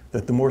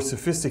that the more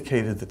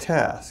sophisticated the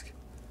task,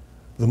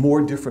 the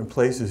more different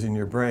places in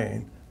your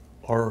brain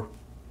are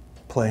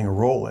playing a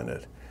role in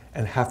it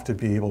and have to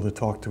be able to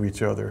talk to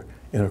each other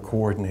in a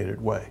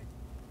coordinated way.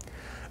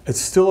 It's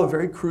still a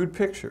very crude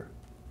picture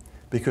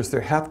because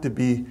there have to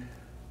be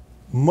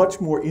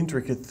much more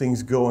intricate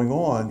things going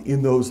on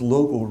in those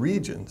local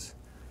regions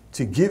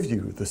to give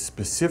you the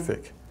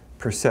specific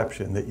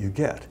perception that you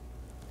get,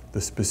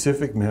 the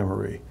specific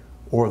memory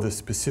or the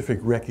specific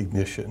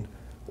recognition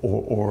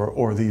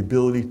or the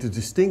ability to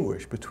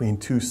distinguish between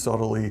two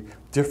subtly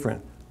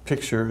different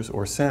pictures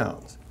or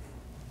sounds.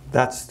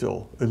 That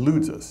still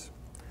eludes us.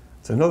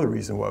 It's another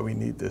reason why we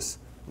need this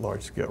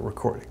large-scale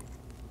recording.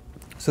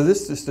 So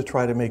this is to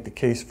try to make the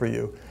case for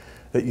you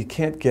that you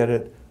can't get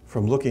it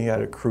from looking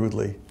at it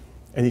crudely,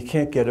 and you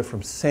can't get it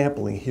from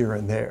sampling here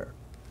and there.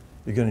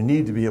 You're going to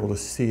need to be able to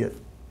see it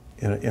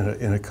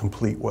in a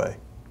complete way.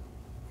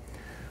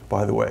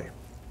 By the way,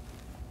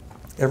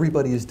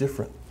 everybody is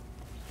different.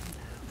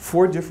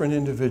 4 different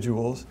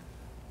individuals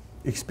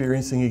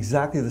experiencing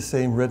exactly the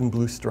same red and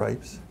blue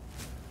stripes,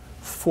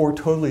 4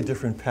 totally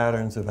different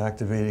patterns of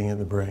activating in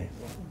the brain.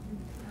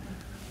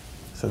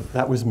 So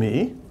that was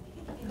me.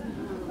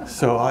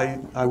 So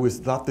I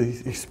was not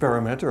the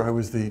experimenter, I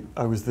was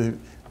the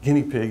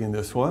guinea pig in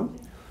this one.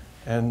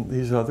 And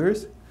these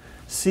others.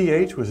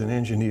 CH was an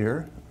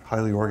engineer,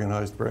 highly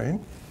organized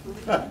brain.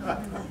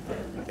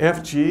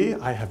 FG,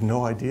 I have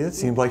no idea. It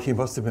seemed like he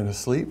must have been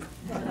asleep.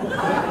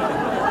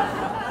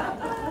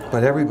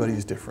 But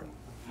everybody's different.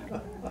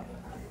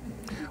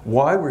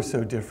 Why we're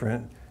so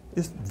different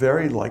is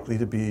very likely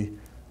to be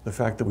the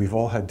fact that we've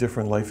all had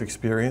different life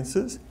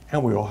experiences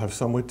and we all have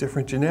somewhat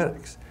different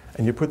genetics.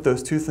 And you put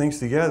those two things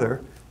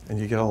together and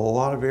you get a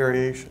lot of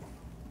variation.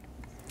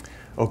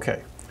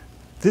 Okay,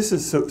 this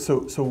is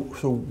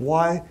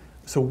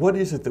so what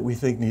is it that we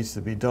think needs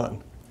to be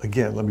done?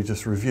 Again, let me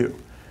just review.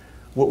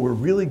 What we're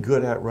really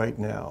good at right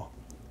now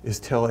is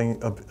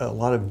telling a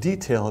lot of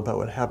detail about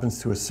what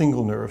happens to a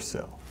single nerve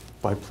cell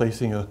by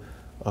placing an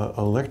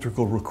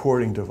electrical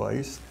recording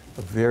device,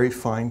 a very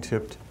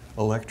fine-tipped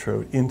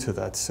electrode into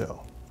that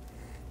cell.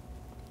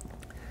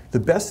 The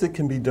best that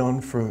can be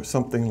done for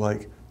something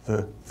like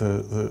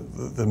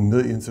the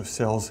millions of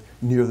cells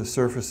near the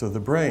surface of the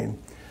brain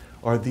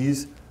are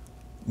these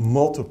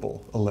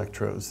multiple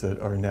electrodes that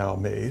are now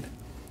made,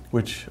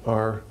 which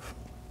are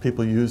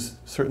people use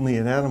certainly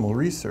in animal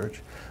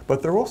research,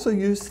 but they're also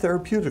used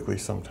therapeutically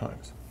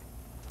sometimes.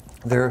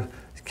 There are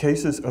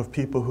cases of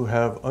people who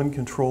have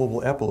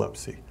uncontrollable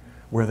epilepsy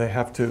where they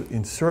have to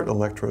insert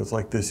electrodes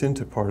like this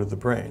into part of the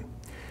brain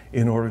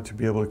in order to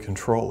be able to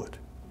control it.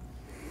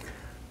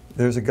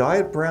 There's a guy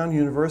at Brown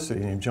University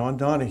named John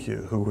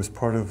Donahue who was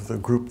part of the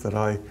group that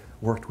I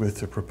worked with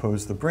to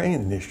propose the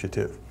BRAIN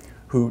initiative,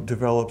 who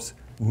develops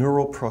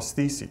neural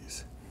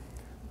prostheses,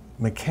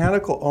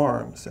 mechanical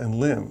arms and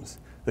limbs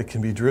that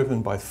can be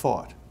driven by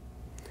thought.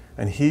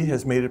 And he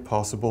has made it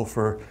possible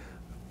for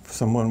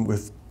someone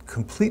with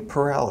complete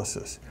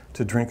paralysis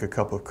to drink a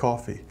cup of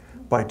coffee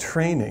by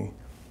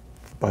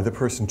the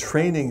person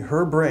training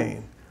her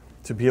brain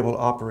to be able to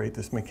operate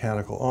this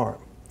mechanical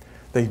arm.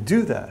 They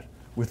do that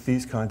with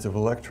these kinds of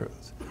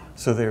electrodes.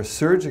 So they're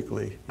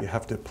surgically, you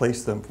have to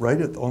place them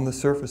right on the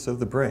surface of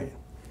the brain,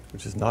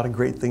 which is not a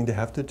great thing to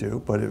have to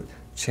do, but it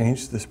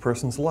changed this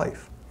person's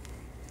life.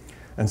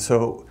 And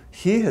so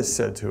he has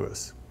said to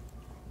us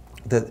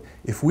that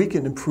if we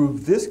can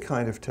improve this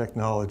kind of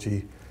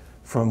technology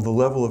from the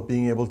level of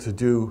being able to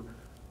do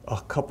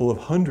a couple of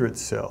hundred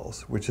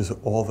cells, which is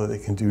all that they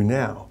can do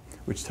now,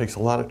 which takes a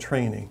lot of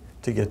training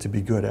to get to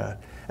be good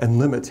at, and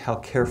limits how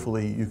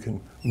carefully you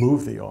can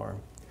move the arm.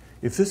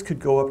 If this could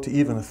go up to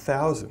even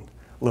 1,000,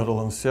 let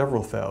alone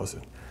several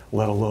thousand,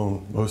 let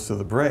alone most of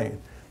the brain.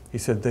 He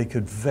said they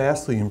could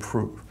vastly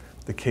improve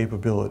the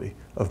capability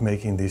of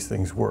making these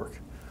things work.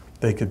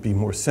 They could be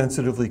more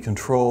sensitively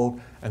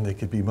controlled, and they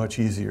could be much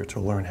easier to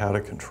learn how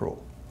to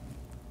control.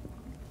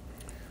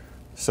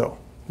 So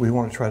we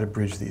want to try to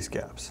bridge these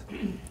gaps.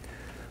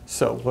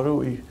 So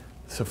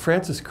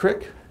Francis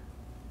Crick,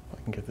 if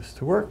I can get this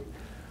to work,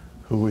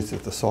 who was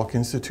at the Salk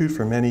Institute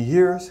for many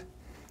years,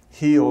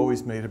 he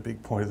always made a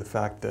big point of the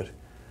fact that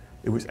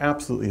it was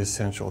absolutely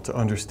essential to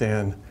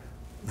understand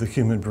the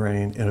human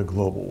brain in a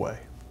global way.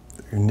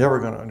 You're never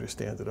going to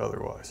understand it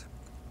otherwise.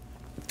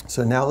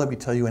 So now let me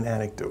tell you an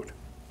anecdote.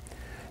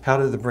 How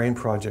did the Brain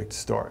Project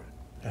start?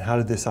 And how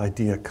did this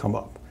idea come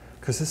up?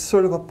 Because it's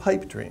sort of a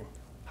pipe dream.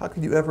 How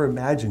could you ever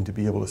imagine to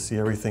be able to see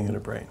everything in a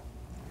brain?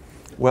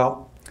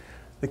 Well,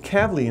 the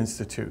Kavli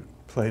Institute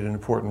played an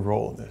important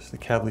role in this, the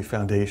Kavli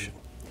Foundation.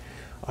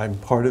 I'm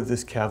part of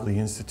this Kavli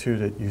Institute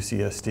at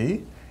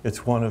UCSD.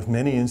 It's one of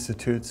many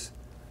institutes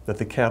that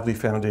the Kavli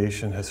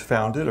Foundation has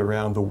founded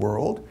around the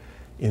world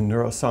in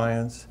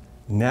neuroscience,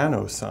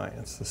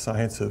 nanoscience, the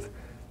science of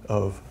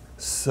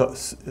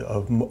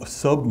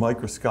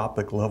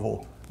submicroscopic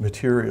level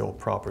material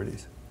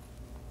properties,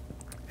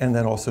 and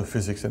then also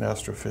physics and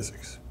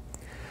astrophysics.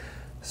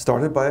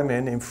 Started by a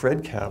man named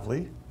Fred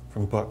Kavli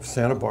from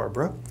Santa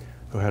Barbara,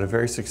 who had a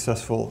very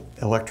successful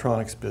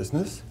electronics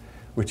business,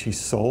 which he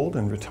sold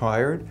and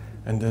retired,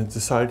 and then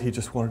decided he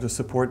just wanted to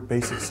support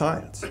basic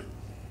science.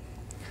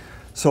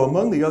 So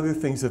among the other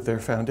things that their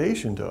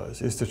foundation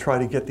does is to try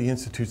to get the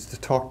institutes to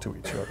talk to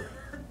each other.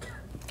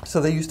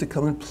 So they used to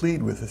come and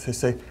plead with us. They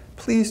say,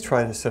 please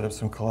try to set up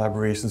some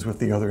collaborations with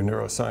the other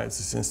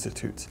neurosciences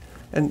institutes.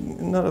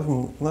 And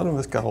none of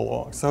us got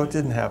along, so it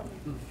didn't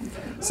happen.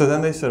 So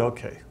then they said,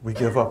 okay, we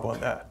give up on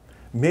that.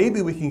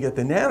 Maybe we can get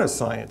the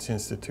nanoscience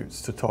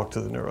institutes to talk to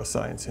the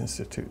neuroscience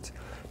institutes,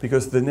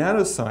 because the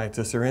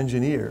nanoscientists are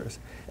engineers,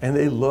 and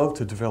they love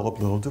to develop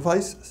little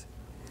devices.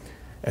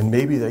 And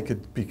maybe they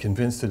could be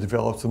convinced to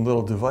develop some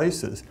little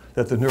devices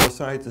that the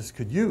neuroscientists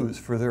could use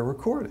for their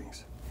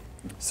recordings.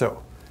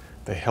 So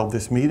they held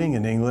this meeting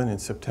in England in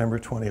September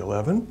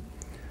 2011,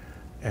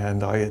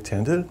 and I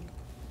attended.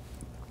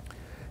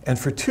 And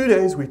for 2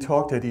 days, we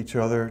talked at each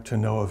other to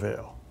no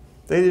avail.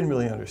 They didn't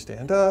really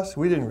understand us.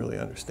 We didn't really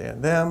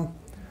understand them.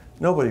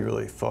 Nobody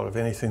really thought of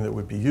anything that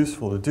would be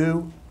useful to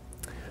do.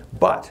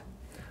 But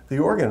the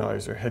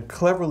organizer had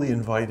cleverly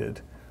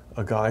invited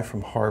a guy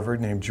from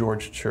Harvard named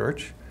George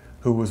Church,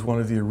 who was one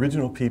of the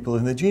original people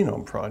in the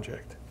Genome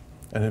Project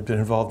and had been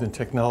involved in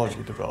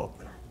technology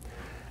development.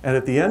 And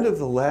at the end of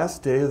the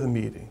last day of the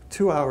meeting,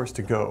 2 hours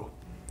to go,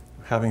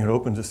 having an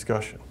open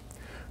discussion,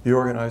 the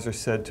organizer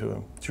said to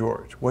him,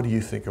 George, what do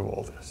you think of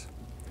all this?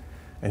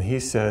 And he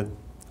said,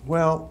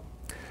 well,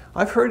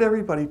 I've heard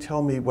everybody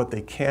tell me what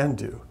they can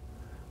do,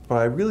 but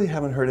I really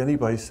haven't heard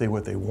anybody say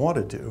what they want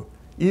to do,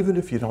 even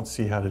if you don't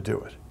see how to do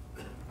it.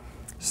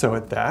 So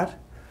at that,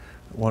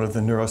 one of the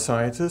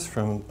neuroscientists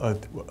from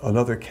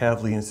another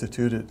Kavli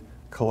Institute at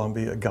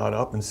Columbia got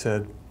up and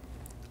said,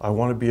 I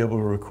want to be able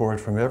to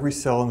record from every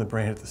cell in the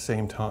brain at the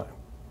same time.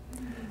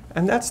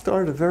 And that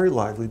started a very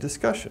lively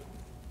discussion.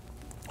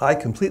 I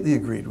completely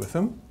agreed with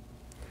him.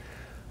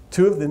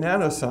 Two of the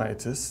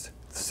nanoscientists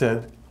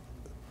said,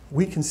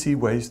 we can see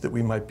ways that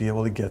we might be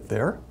able to get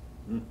there.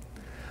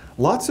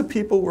 Lots of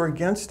people were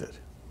against it.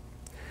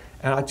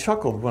 And I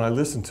chuckled when I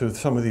listened to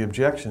some of the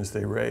objections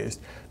they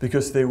raised,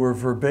 because they were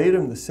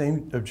verbatim the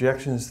same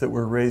objections that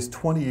were raised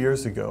 20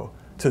 years ago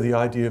to the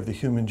idea of the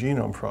Human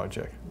Genome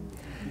Project.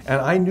 And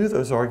I knew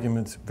those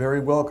arguments very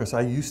well because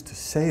I used to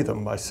say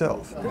them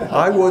myself.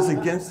 I was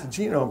against the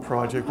Genome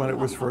Project when it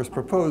was first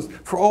proposed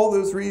for all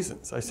those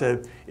reasons. I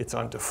said, it's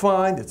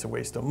undefined, it's a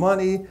waste of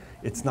money,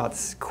 it's not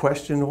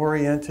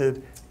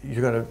question-oriented,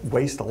 you're going to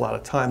waste a lot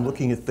of time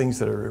looking at things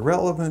that are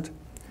irrelevant.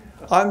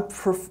 I'm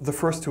the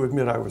first to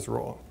admit I was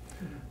wrong,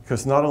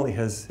 because not only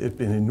has it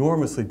been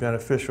enormously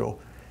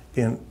beneficial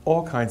in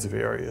all kinds of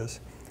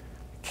areas,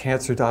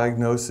 cancer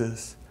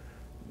diagnosis,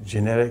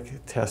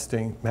 genetic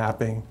testing,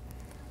 mapping,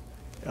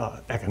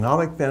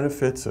 economic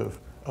benefits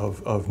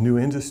of new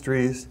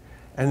industries,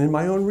 and in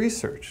my own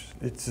research.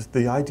 It's just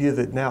the idea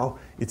that now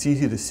it's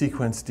easy to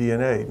sequence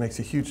DNA makes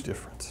a huge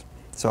difference.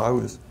 So I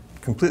was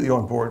completely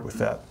on board with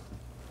that.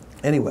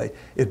 Anyway,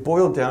 it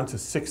boiled down to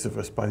 6 of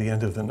us by the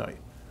end of the night.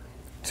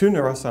 2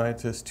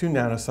 neuroscientists, 2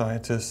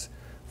 nanoscientists,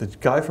 the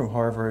guy from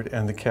Harvard,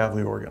 and the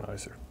Kavli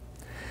organizer.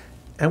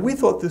 And we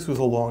thought this was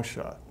a long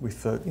shot. We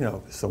thought, you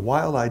know, it's a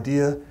wild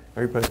idea.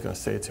 Everybody's going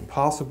to say it's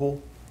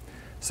impossible.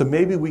 So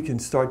maybe we can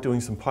start doing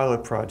some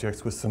pilot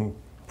projects with some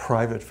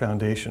private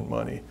foundation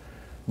money,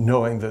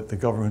 knowing that the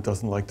government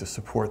doesn't like to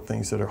support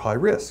things that are high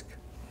risk.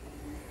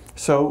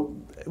 So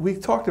we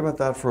talked about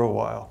that for a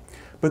while.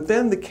 But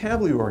then the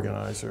Kavli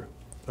organizer,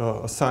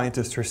 a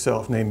scientist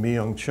herself named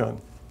Mi-Young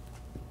Chun,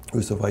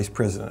 who's the vice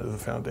president of the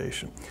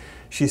foundation,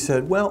 she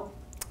said, well,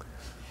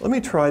 let me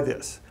try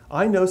this.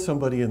 I know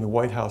somebody in the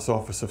White House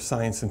Office of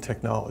Science and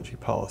Technology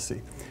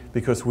Policy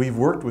because we've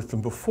worked with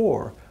them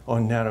before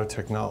on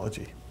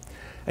nanotechnology.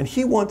 And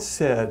he once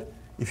said,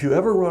 if you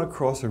ever run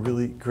across a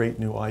really great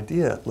new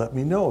idea, let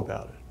me know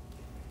about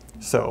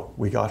it. So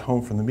we got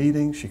home from the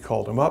meeting, she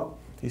called him up.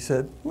 He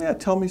said, yeah,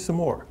 tell me some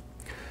more.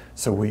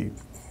 So we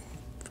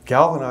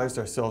galvanized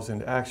ourselves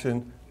into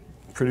action,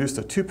 produced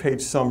a 2-page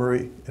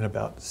summary in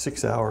about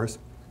 6 hours,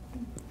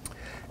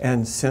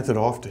 and sent it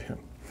off to him.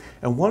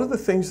 And one of the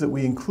things that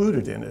we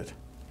included in it,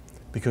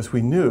 because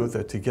we knew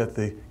that to get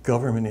the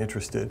government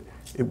interested,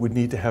 it would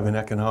need to have an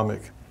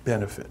economic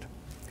benefit.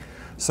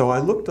 So I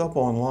looked up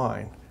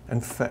online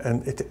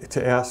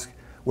to ask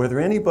whether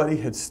anybody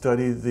had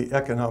studied the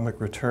economic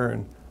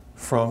return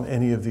from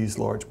any of these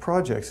large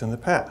projects in the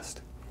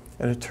past.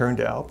 And it turned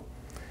out,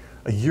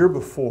 a year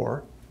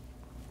before,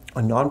 a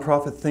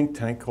nonprofit think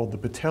tank called the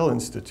Battelle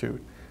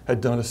Institute had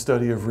done a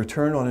study of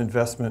return on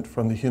investment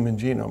from the Human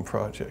Genome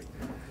Project,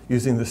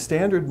 using the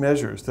standard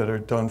measures that are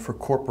done for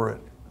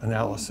corporate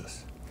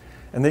analysis.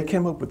 And they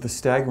came up with the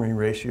staggering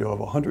ratio of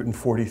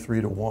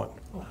 143 to 1.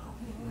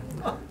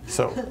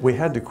 So we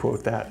had to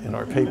quote that in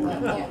our paper,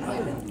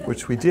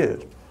 which we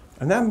did.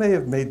 And that may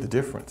have made the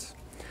difference.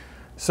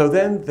 So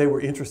then they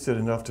were interested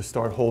enough to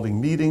start holding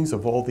meetings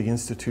of all the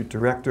institute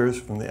directors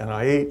from the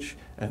NIH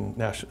and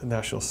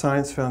National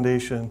Science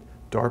Foundation,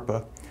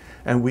 DARPA,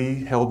 and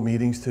we held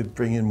meetings to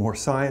bring in more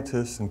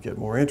scientists and get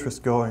more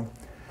interest going.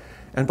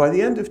 And by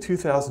the end of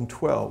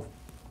 2012,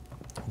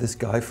 this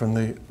guy from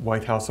the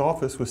White House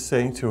office was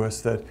saying to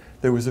us that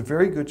there was a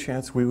very good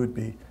chance we would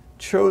be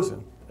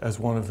chosen as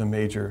one of the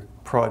major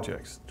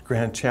projects,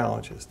 grand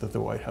challenges that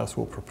the White House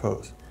will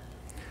propose.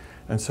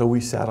 And so we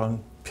sat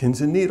on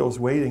pins and needles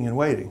waiting and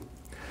waiting.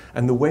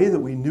 And the way that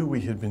we knew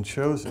we had been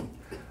chosen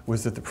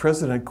was that the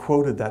president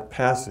quoted that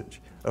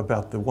passage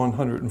about the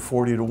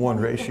 140 to 1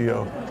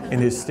 ratio in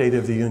his State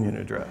of the Union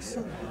address.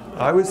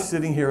 I was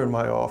sitting here in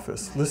my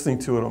office listening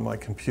to it on my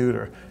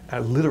computer. I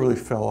literally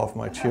fell off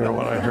my chair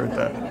when I heard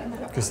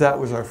that, because that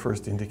was our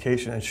first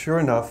indication. And sure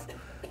enough,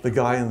 the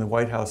guy in the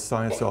White House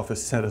Science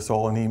Office sent us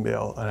all an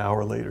email an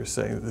hour later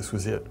saying that this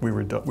was it. We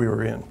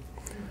were in.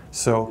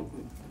 So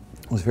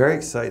it was very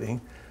exciting.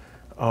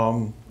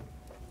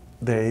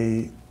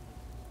 They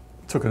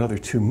took another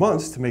 2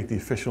 months to make the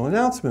official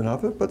announcement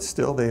of it, but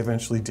still they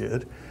eventually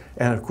did.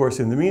 And of course,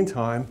 in the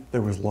meantime,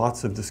 there was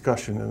lots of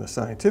discussion in the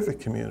scientific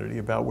community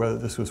about whether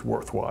this was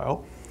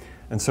worthwhile.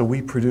 And so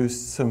we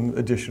produced some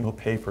additional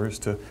papers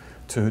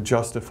to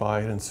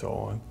justify it and so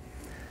on.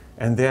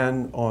 And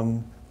then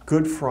on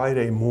Good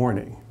Friday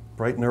morning,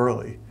 bright and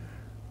early,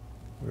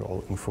 we were all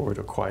looking forward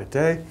to a quiet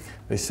day,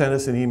 they sent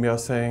us an email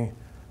saying,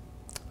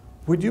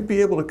 would you be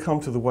able to come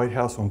to the White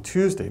House on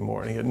Tuesday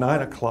morning at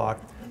 9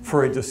 o'clock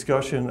for a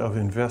discussion of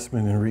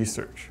investment in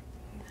research?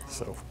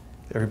 So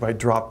everybody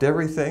dropped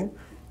everything,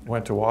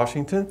 went to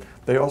Washington.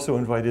 They also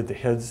invited the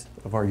heads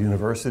of our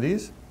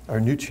universities.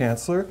 Our new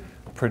chancellor,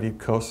 Pradeep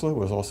Khosla,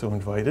 was also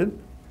invited.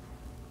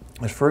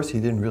 At first, he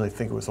didn't really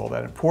think it was all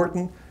that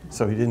important,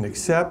 so he didn't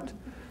accept.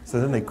 So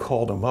then they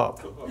called him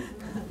up.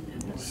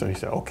 So he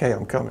said, okay,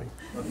 I'm coming.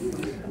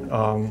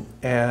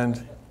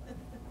 And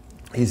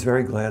he's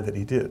very glad that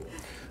he did.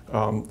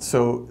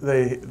 So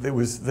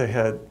they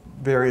had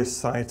various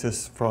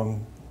scientists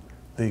from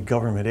the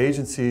government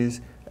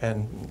agencies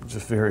and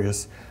just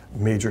various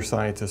major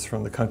scientists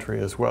from the country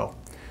as well.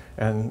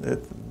 And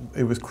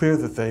it was clear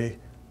that they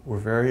were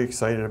very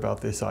excited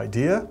about this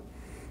idea.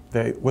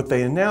 What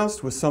they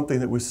announced was something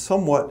that was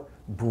somewhat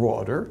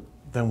broader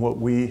than what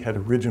we had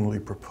originally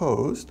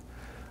proposed.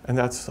 And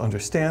that's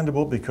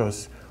understandable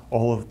because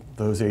all of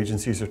those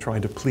agencies are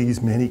trying to please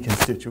many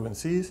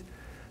constituencies.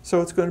 So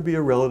it's going to be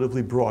a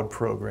relatively broad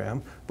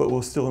program, but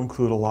will still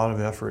include a lot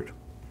of effort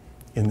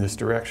in this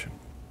direction.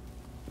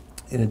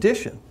 In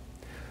addition,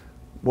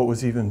 what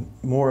was even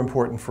more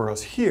important for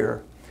us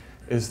here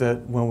is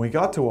that when we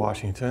got to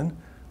Washington,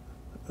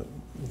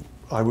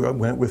 I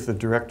went with the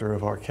director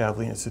of our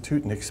Kavli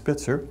Institute, Nick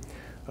Spitzer.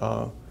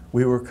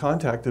 We were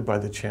contacted by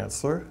the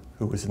chancellor,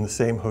 who was in the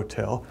same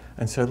hotel,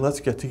 and said, let's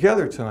get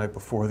together tonight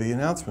before the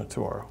announcement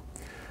tomorrow.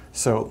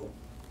 So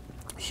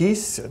he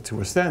said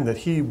to us then that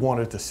he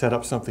wanted to set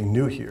up something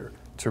new here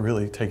to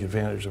really take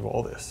advantage of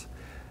all this.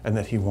 And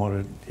that he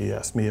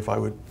asked me if I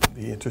would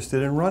be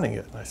interested in running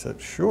it. And I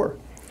said, sure.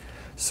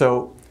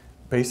 So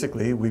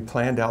basically, we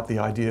planned out the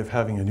idea of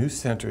having a new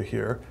center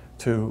here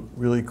to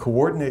really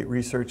coordinate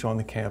research on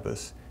the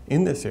campus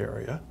in this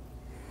area.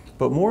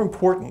 But more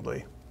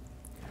importantly,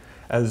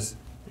 as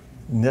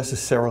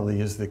necessarily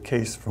is the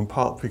case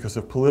because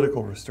of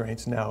political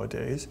restraints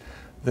nowadays,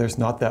 there's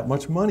not that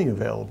much money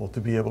available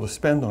to be able to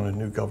spend on a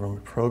new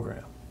government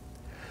program.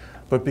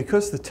 But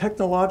because the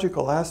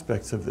technological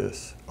aspects of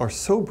this are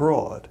so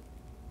broad,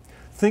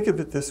 think of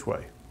it this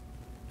way.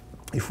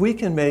 If we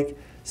can make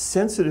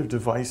sensitive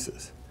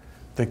devices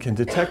that can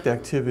detect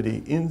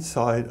activity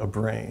inside a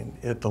brain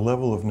at the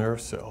level of nerve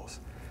cells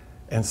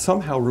and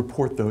somehow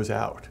report those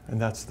out,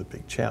 and that's the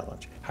big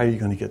challenge. How are you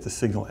going to get the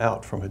signal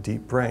out from a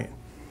deep brain?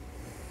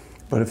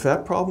 But if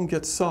that problem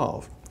gets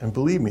solved, and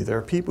believe me, there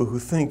are people who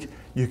think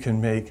you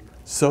can make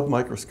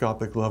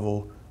submicroscopic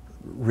level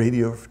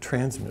radio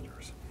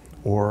transmitters,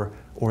 or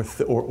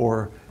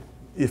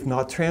if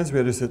not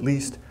transmitters, at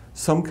least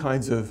some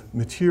kinds of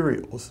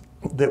materials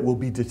that will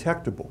be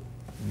detectable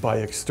by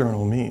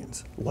external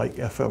means, like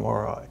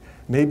fMRI.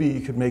 Maybe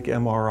you could make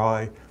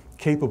MRI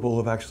capable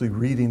of actually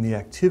reading the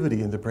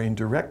activity in the brain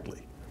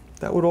directly.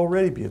 That would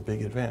already be a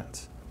big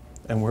advance.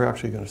 And we're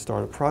actually going to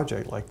start a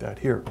project like that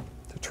here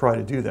to try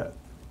to do that.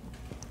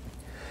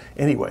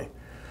 Anyway,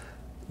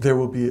 there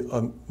will be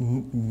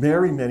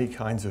very many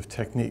kinds of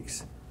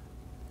techniques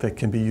that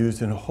can be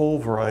used in a whole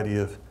variety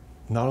of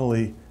not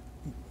only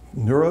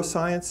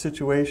neuroscience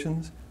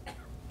situations,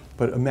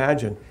 but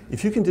imagine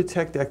if you can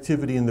detect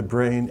activity in the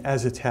brain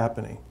as it's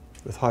happening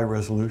with high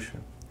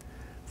resolution,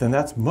 then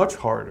that's much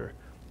harder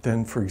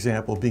than, for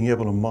example, being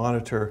able to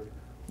monitor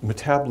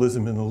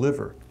metabolism in the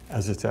liver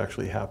as it's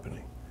actually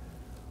happening,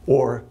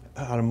 or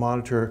how to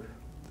monitor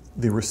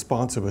the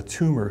response of a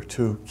tumor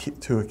to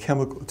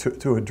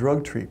a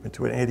drug treatment,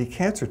 to an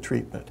anti-cancer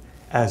treatment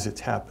as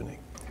it's happening.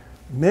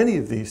 Many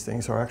of these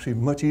things are actually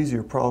much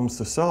easier problems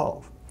to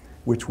solve,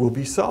 which will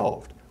be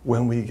solved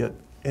when we get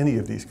any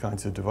of these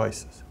kinds of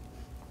devices.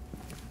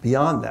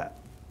 Beyond that,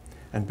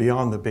 and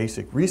beyond the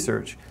basic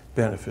research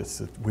benefits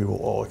that we will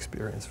all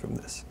experience from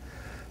this,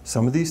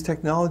 some of these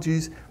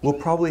technologies will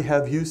probably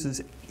have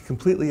uses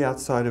completely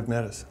outside of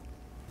medicine.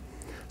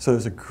 So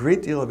there's a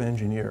great deal of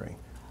engineering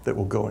that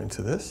will go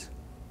into this.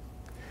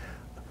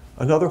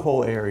 Another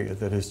whole area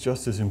that is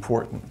just as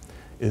important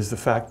is the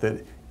fact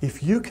that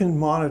if you can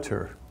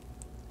monitor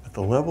at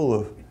the level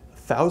of a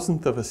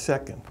thousandth of a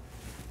second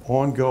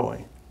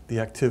ongoing the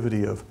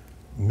activity of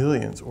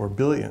millions or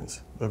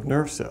billions of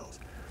nerve cells,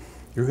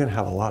 you're going to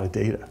have a lot of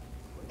data.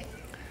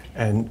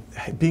 And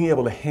being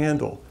able to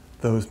handle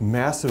those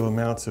massive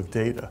amounts of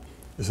data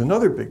is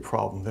another big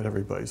problem that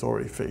everybody's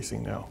already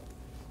facing now.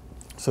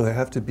 So there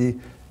have to be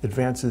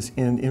advances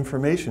in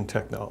information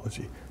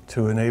technology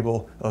to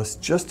enable us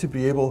just to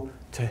be able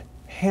to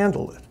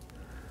handle it,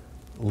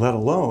 let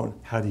alone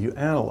how do you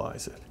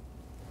analyze it.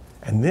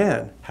 And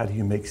then how do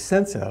you make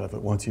sense out of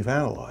it once you've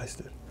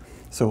analyzed it.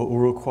 So it will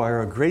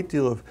require a great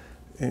deal of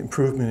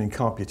improvement in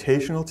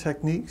computational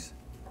techniques.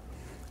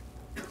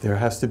 There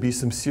has to be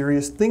some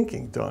serious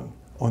thinking done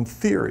on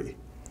theory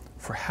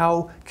for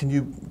how can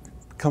you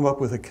come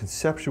up with a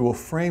conceptual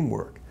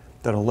framework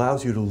that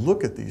allows you to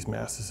look at these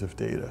masses of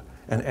data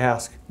and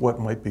ask what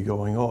might be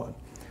going on.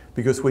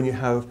 Because when you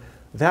have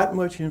that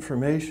much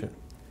information,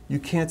 you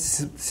can't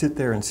sit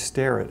there and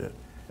stare at it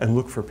and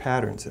look for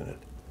patterns in it.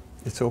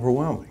 It's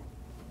overwhelming.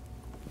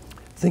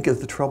 Think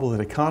of the trouble that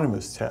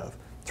economists have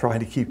trying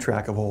to keep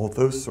track of all of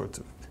those sorts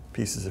of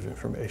pieces of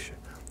information.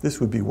 This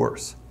would be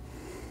worse.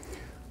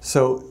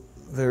 So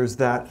there's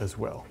that as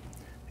well.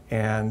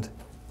 And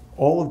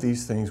all of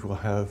these things will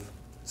have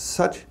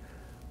such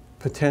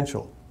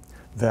potential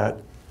that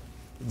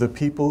the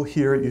people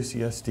here at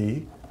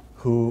UCSD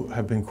who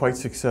have been quite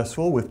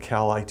successful with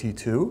Cal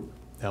IT2,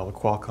 now the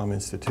Qualcomm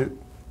Institute,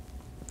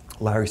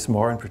 Larry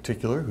Smarr in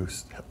particular, who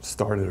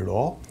started it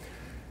all,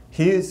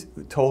 he has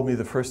told me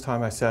the first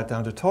time I sat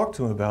down to talk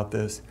to him about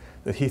this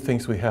that he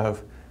thinks we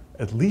have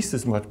at least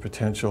as much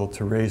potential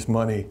to raise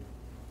money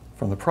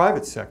from the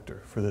private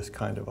sector for this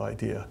kind of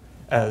idea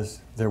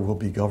as there will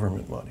be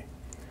government money,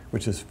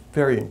 which is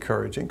very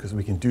encouraging because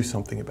we can do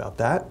something about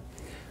that.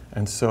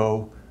 And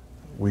so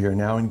we are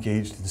now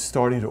engaged in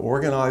starting to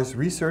organize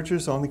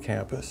researchers on the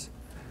campus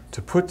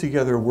to put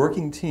together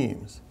working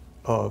teams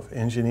of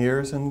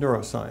engineers and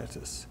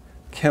neuroscientists,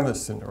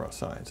 chemists and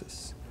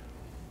neuroscientists,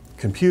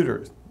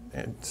 computer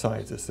and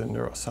scientists and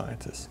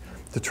neuroscientists,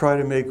 to try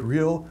to make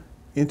real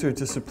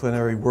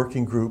interdisciplinary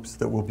working groups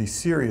that will be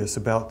serious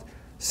about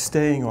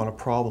staying on a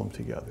problem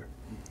together.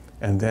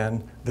 And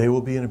then they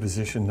will be in a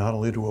position not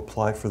only to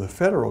apply for the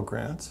federal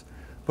grants,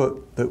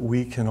 but that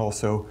we can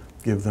also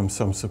give them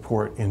some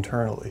support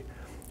internally.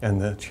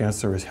 And the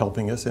chancellor is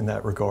helping us in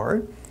that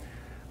regard,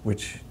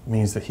 which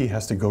means that he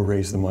has to go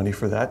raise the money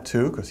for that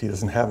too, because he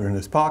doesn't have it in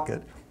his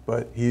pocket.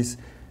 But he's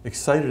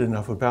excited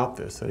enough about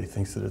this that he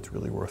thinks that it's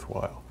really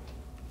worthwhile.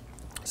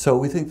 So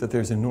we think that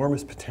there's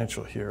enormous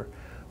potential here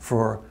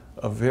for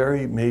a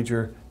very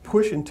major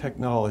push in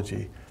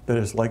technology that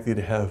is likely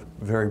to have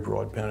very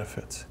broad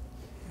benefits.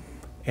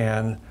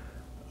 And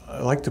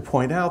I'd like to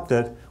point out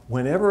that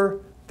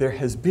whenever there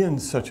has been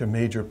such a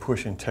major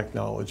push in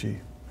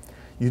technology,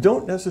 you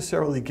don't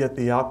necessarily get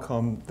the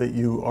outcome that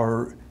you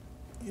are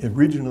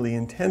originally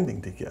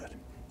intending to get,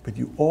 but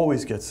you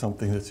always get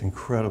something that's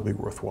incredibly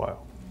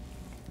worthwhile.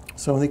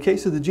 So in the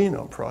case of the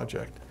Genome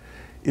Project,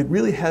 it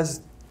really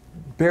has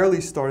barely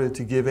started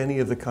to give any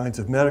of the kinds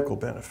of medical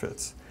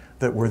benefits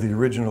that were the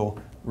original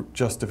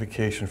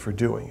justification for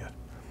doing it.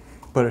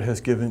 But it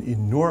has given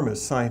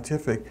enormous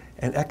scientific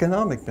and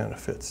economic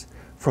benefits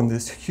from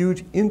this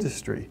huge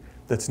industry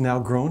that's now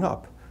grown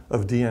up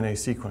of DNA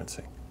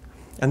sequencing.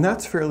 And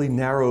that's a fairly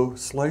narrow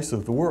slice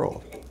of the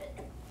world.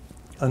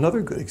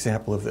 Another good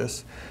example of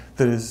this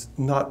that is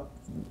not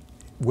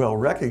well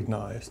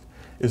recognized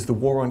is the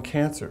war on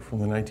cancer from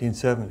the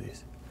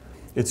 1970s.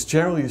 It's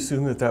generally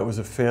assumed that that was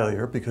a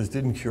failure because it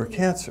didn't cure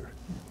cancer.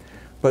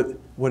 But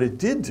what it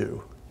did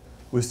do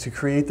was to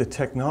create the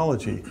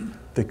technology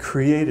that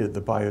created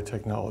the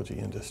biotechnology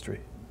industry.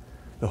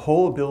 The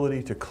whole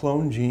ability to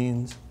clone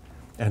genes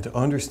and to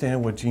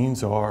understand what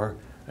genes are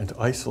and to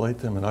isolate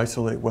them and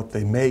isolate what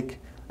they make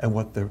and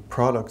what their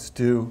products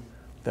do,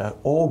 that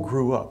all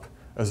grew up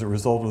as a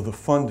result of the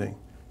funding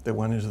that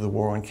went into the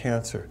war on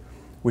cancer,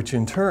 which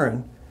in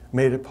turn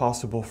made it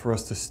possible for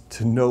us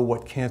to know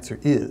what cancer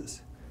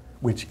is,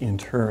 which in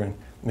turn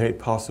made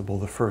possible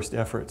the first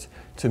efforts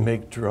to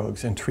make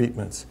drugs and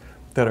treatments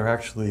that are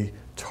actually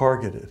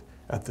targeted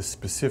at the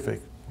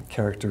specific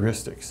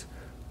characteristics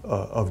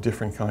of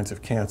different kinds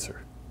of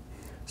cancer.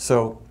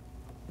 So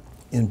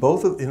in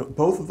both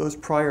of those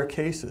prior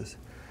cases,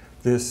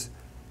 this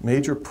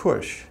major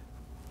push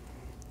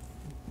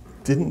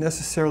didn't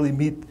necessarily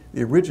meet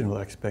the original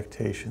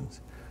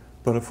expectations,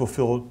 but it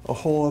fulfilled a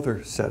whole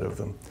other set of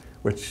them,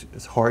 which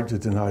is hard to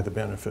deny the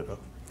benefit of.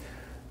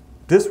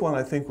 This one,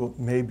 I think,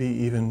 may be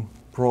even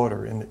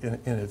broader in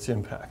its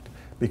impact,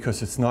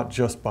 because it's not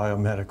just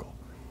biomedical.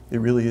 It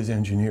really is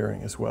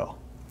engineering as well.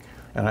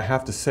 And I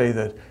have to say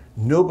that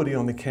nobody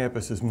on the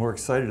campus is more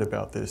excited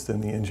about this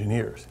than the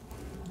engineers.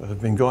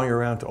 I've been going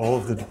around to all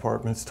of the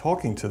departments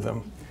talking to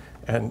them,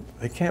 and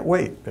they can't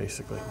wait,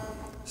 basically.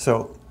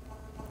 So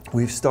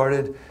we've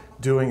started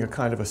doing a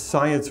kind of a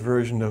science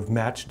version of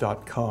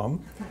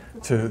Match.com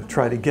to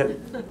try to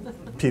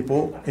get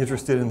people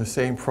interested in the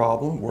same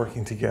problem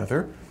working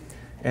together.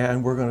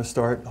 And we're going to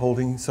start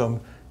holding some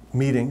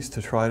meetings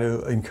to try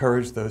to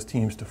encourage those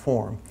teams to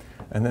form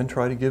and then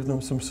try to give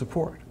them some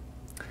support.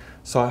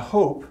 So I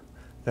hope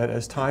that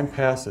as time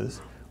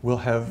passes, we'll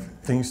have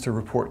things to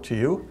report to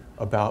you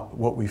about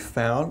what we've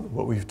found,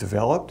 what we've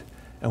developed,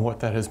 and what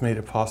that has made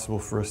it possible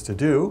for us to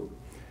do.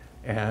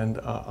 And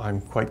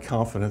I'm quite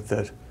confident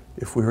that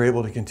if we were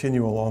able to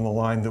continue along the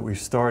line that we've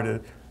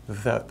started,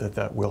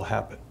 that will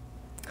happen.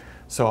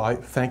 So I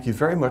thank you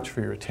very much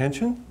for your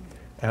attention,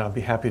 and I'll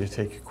be happy to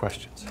take your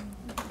questions.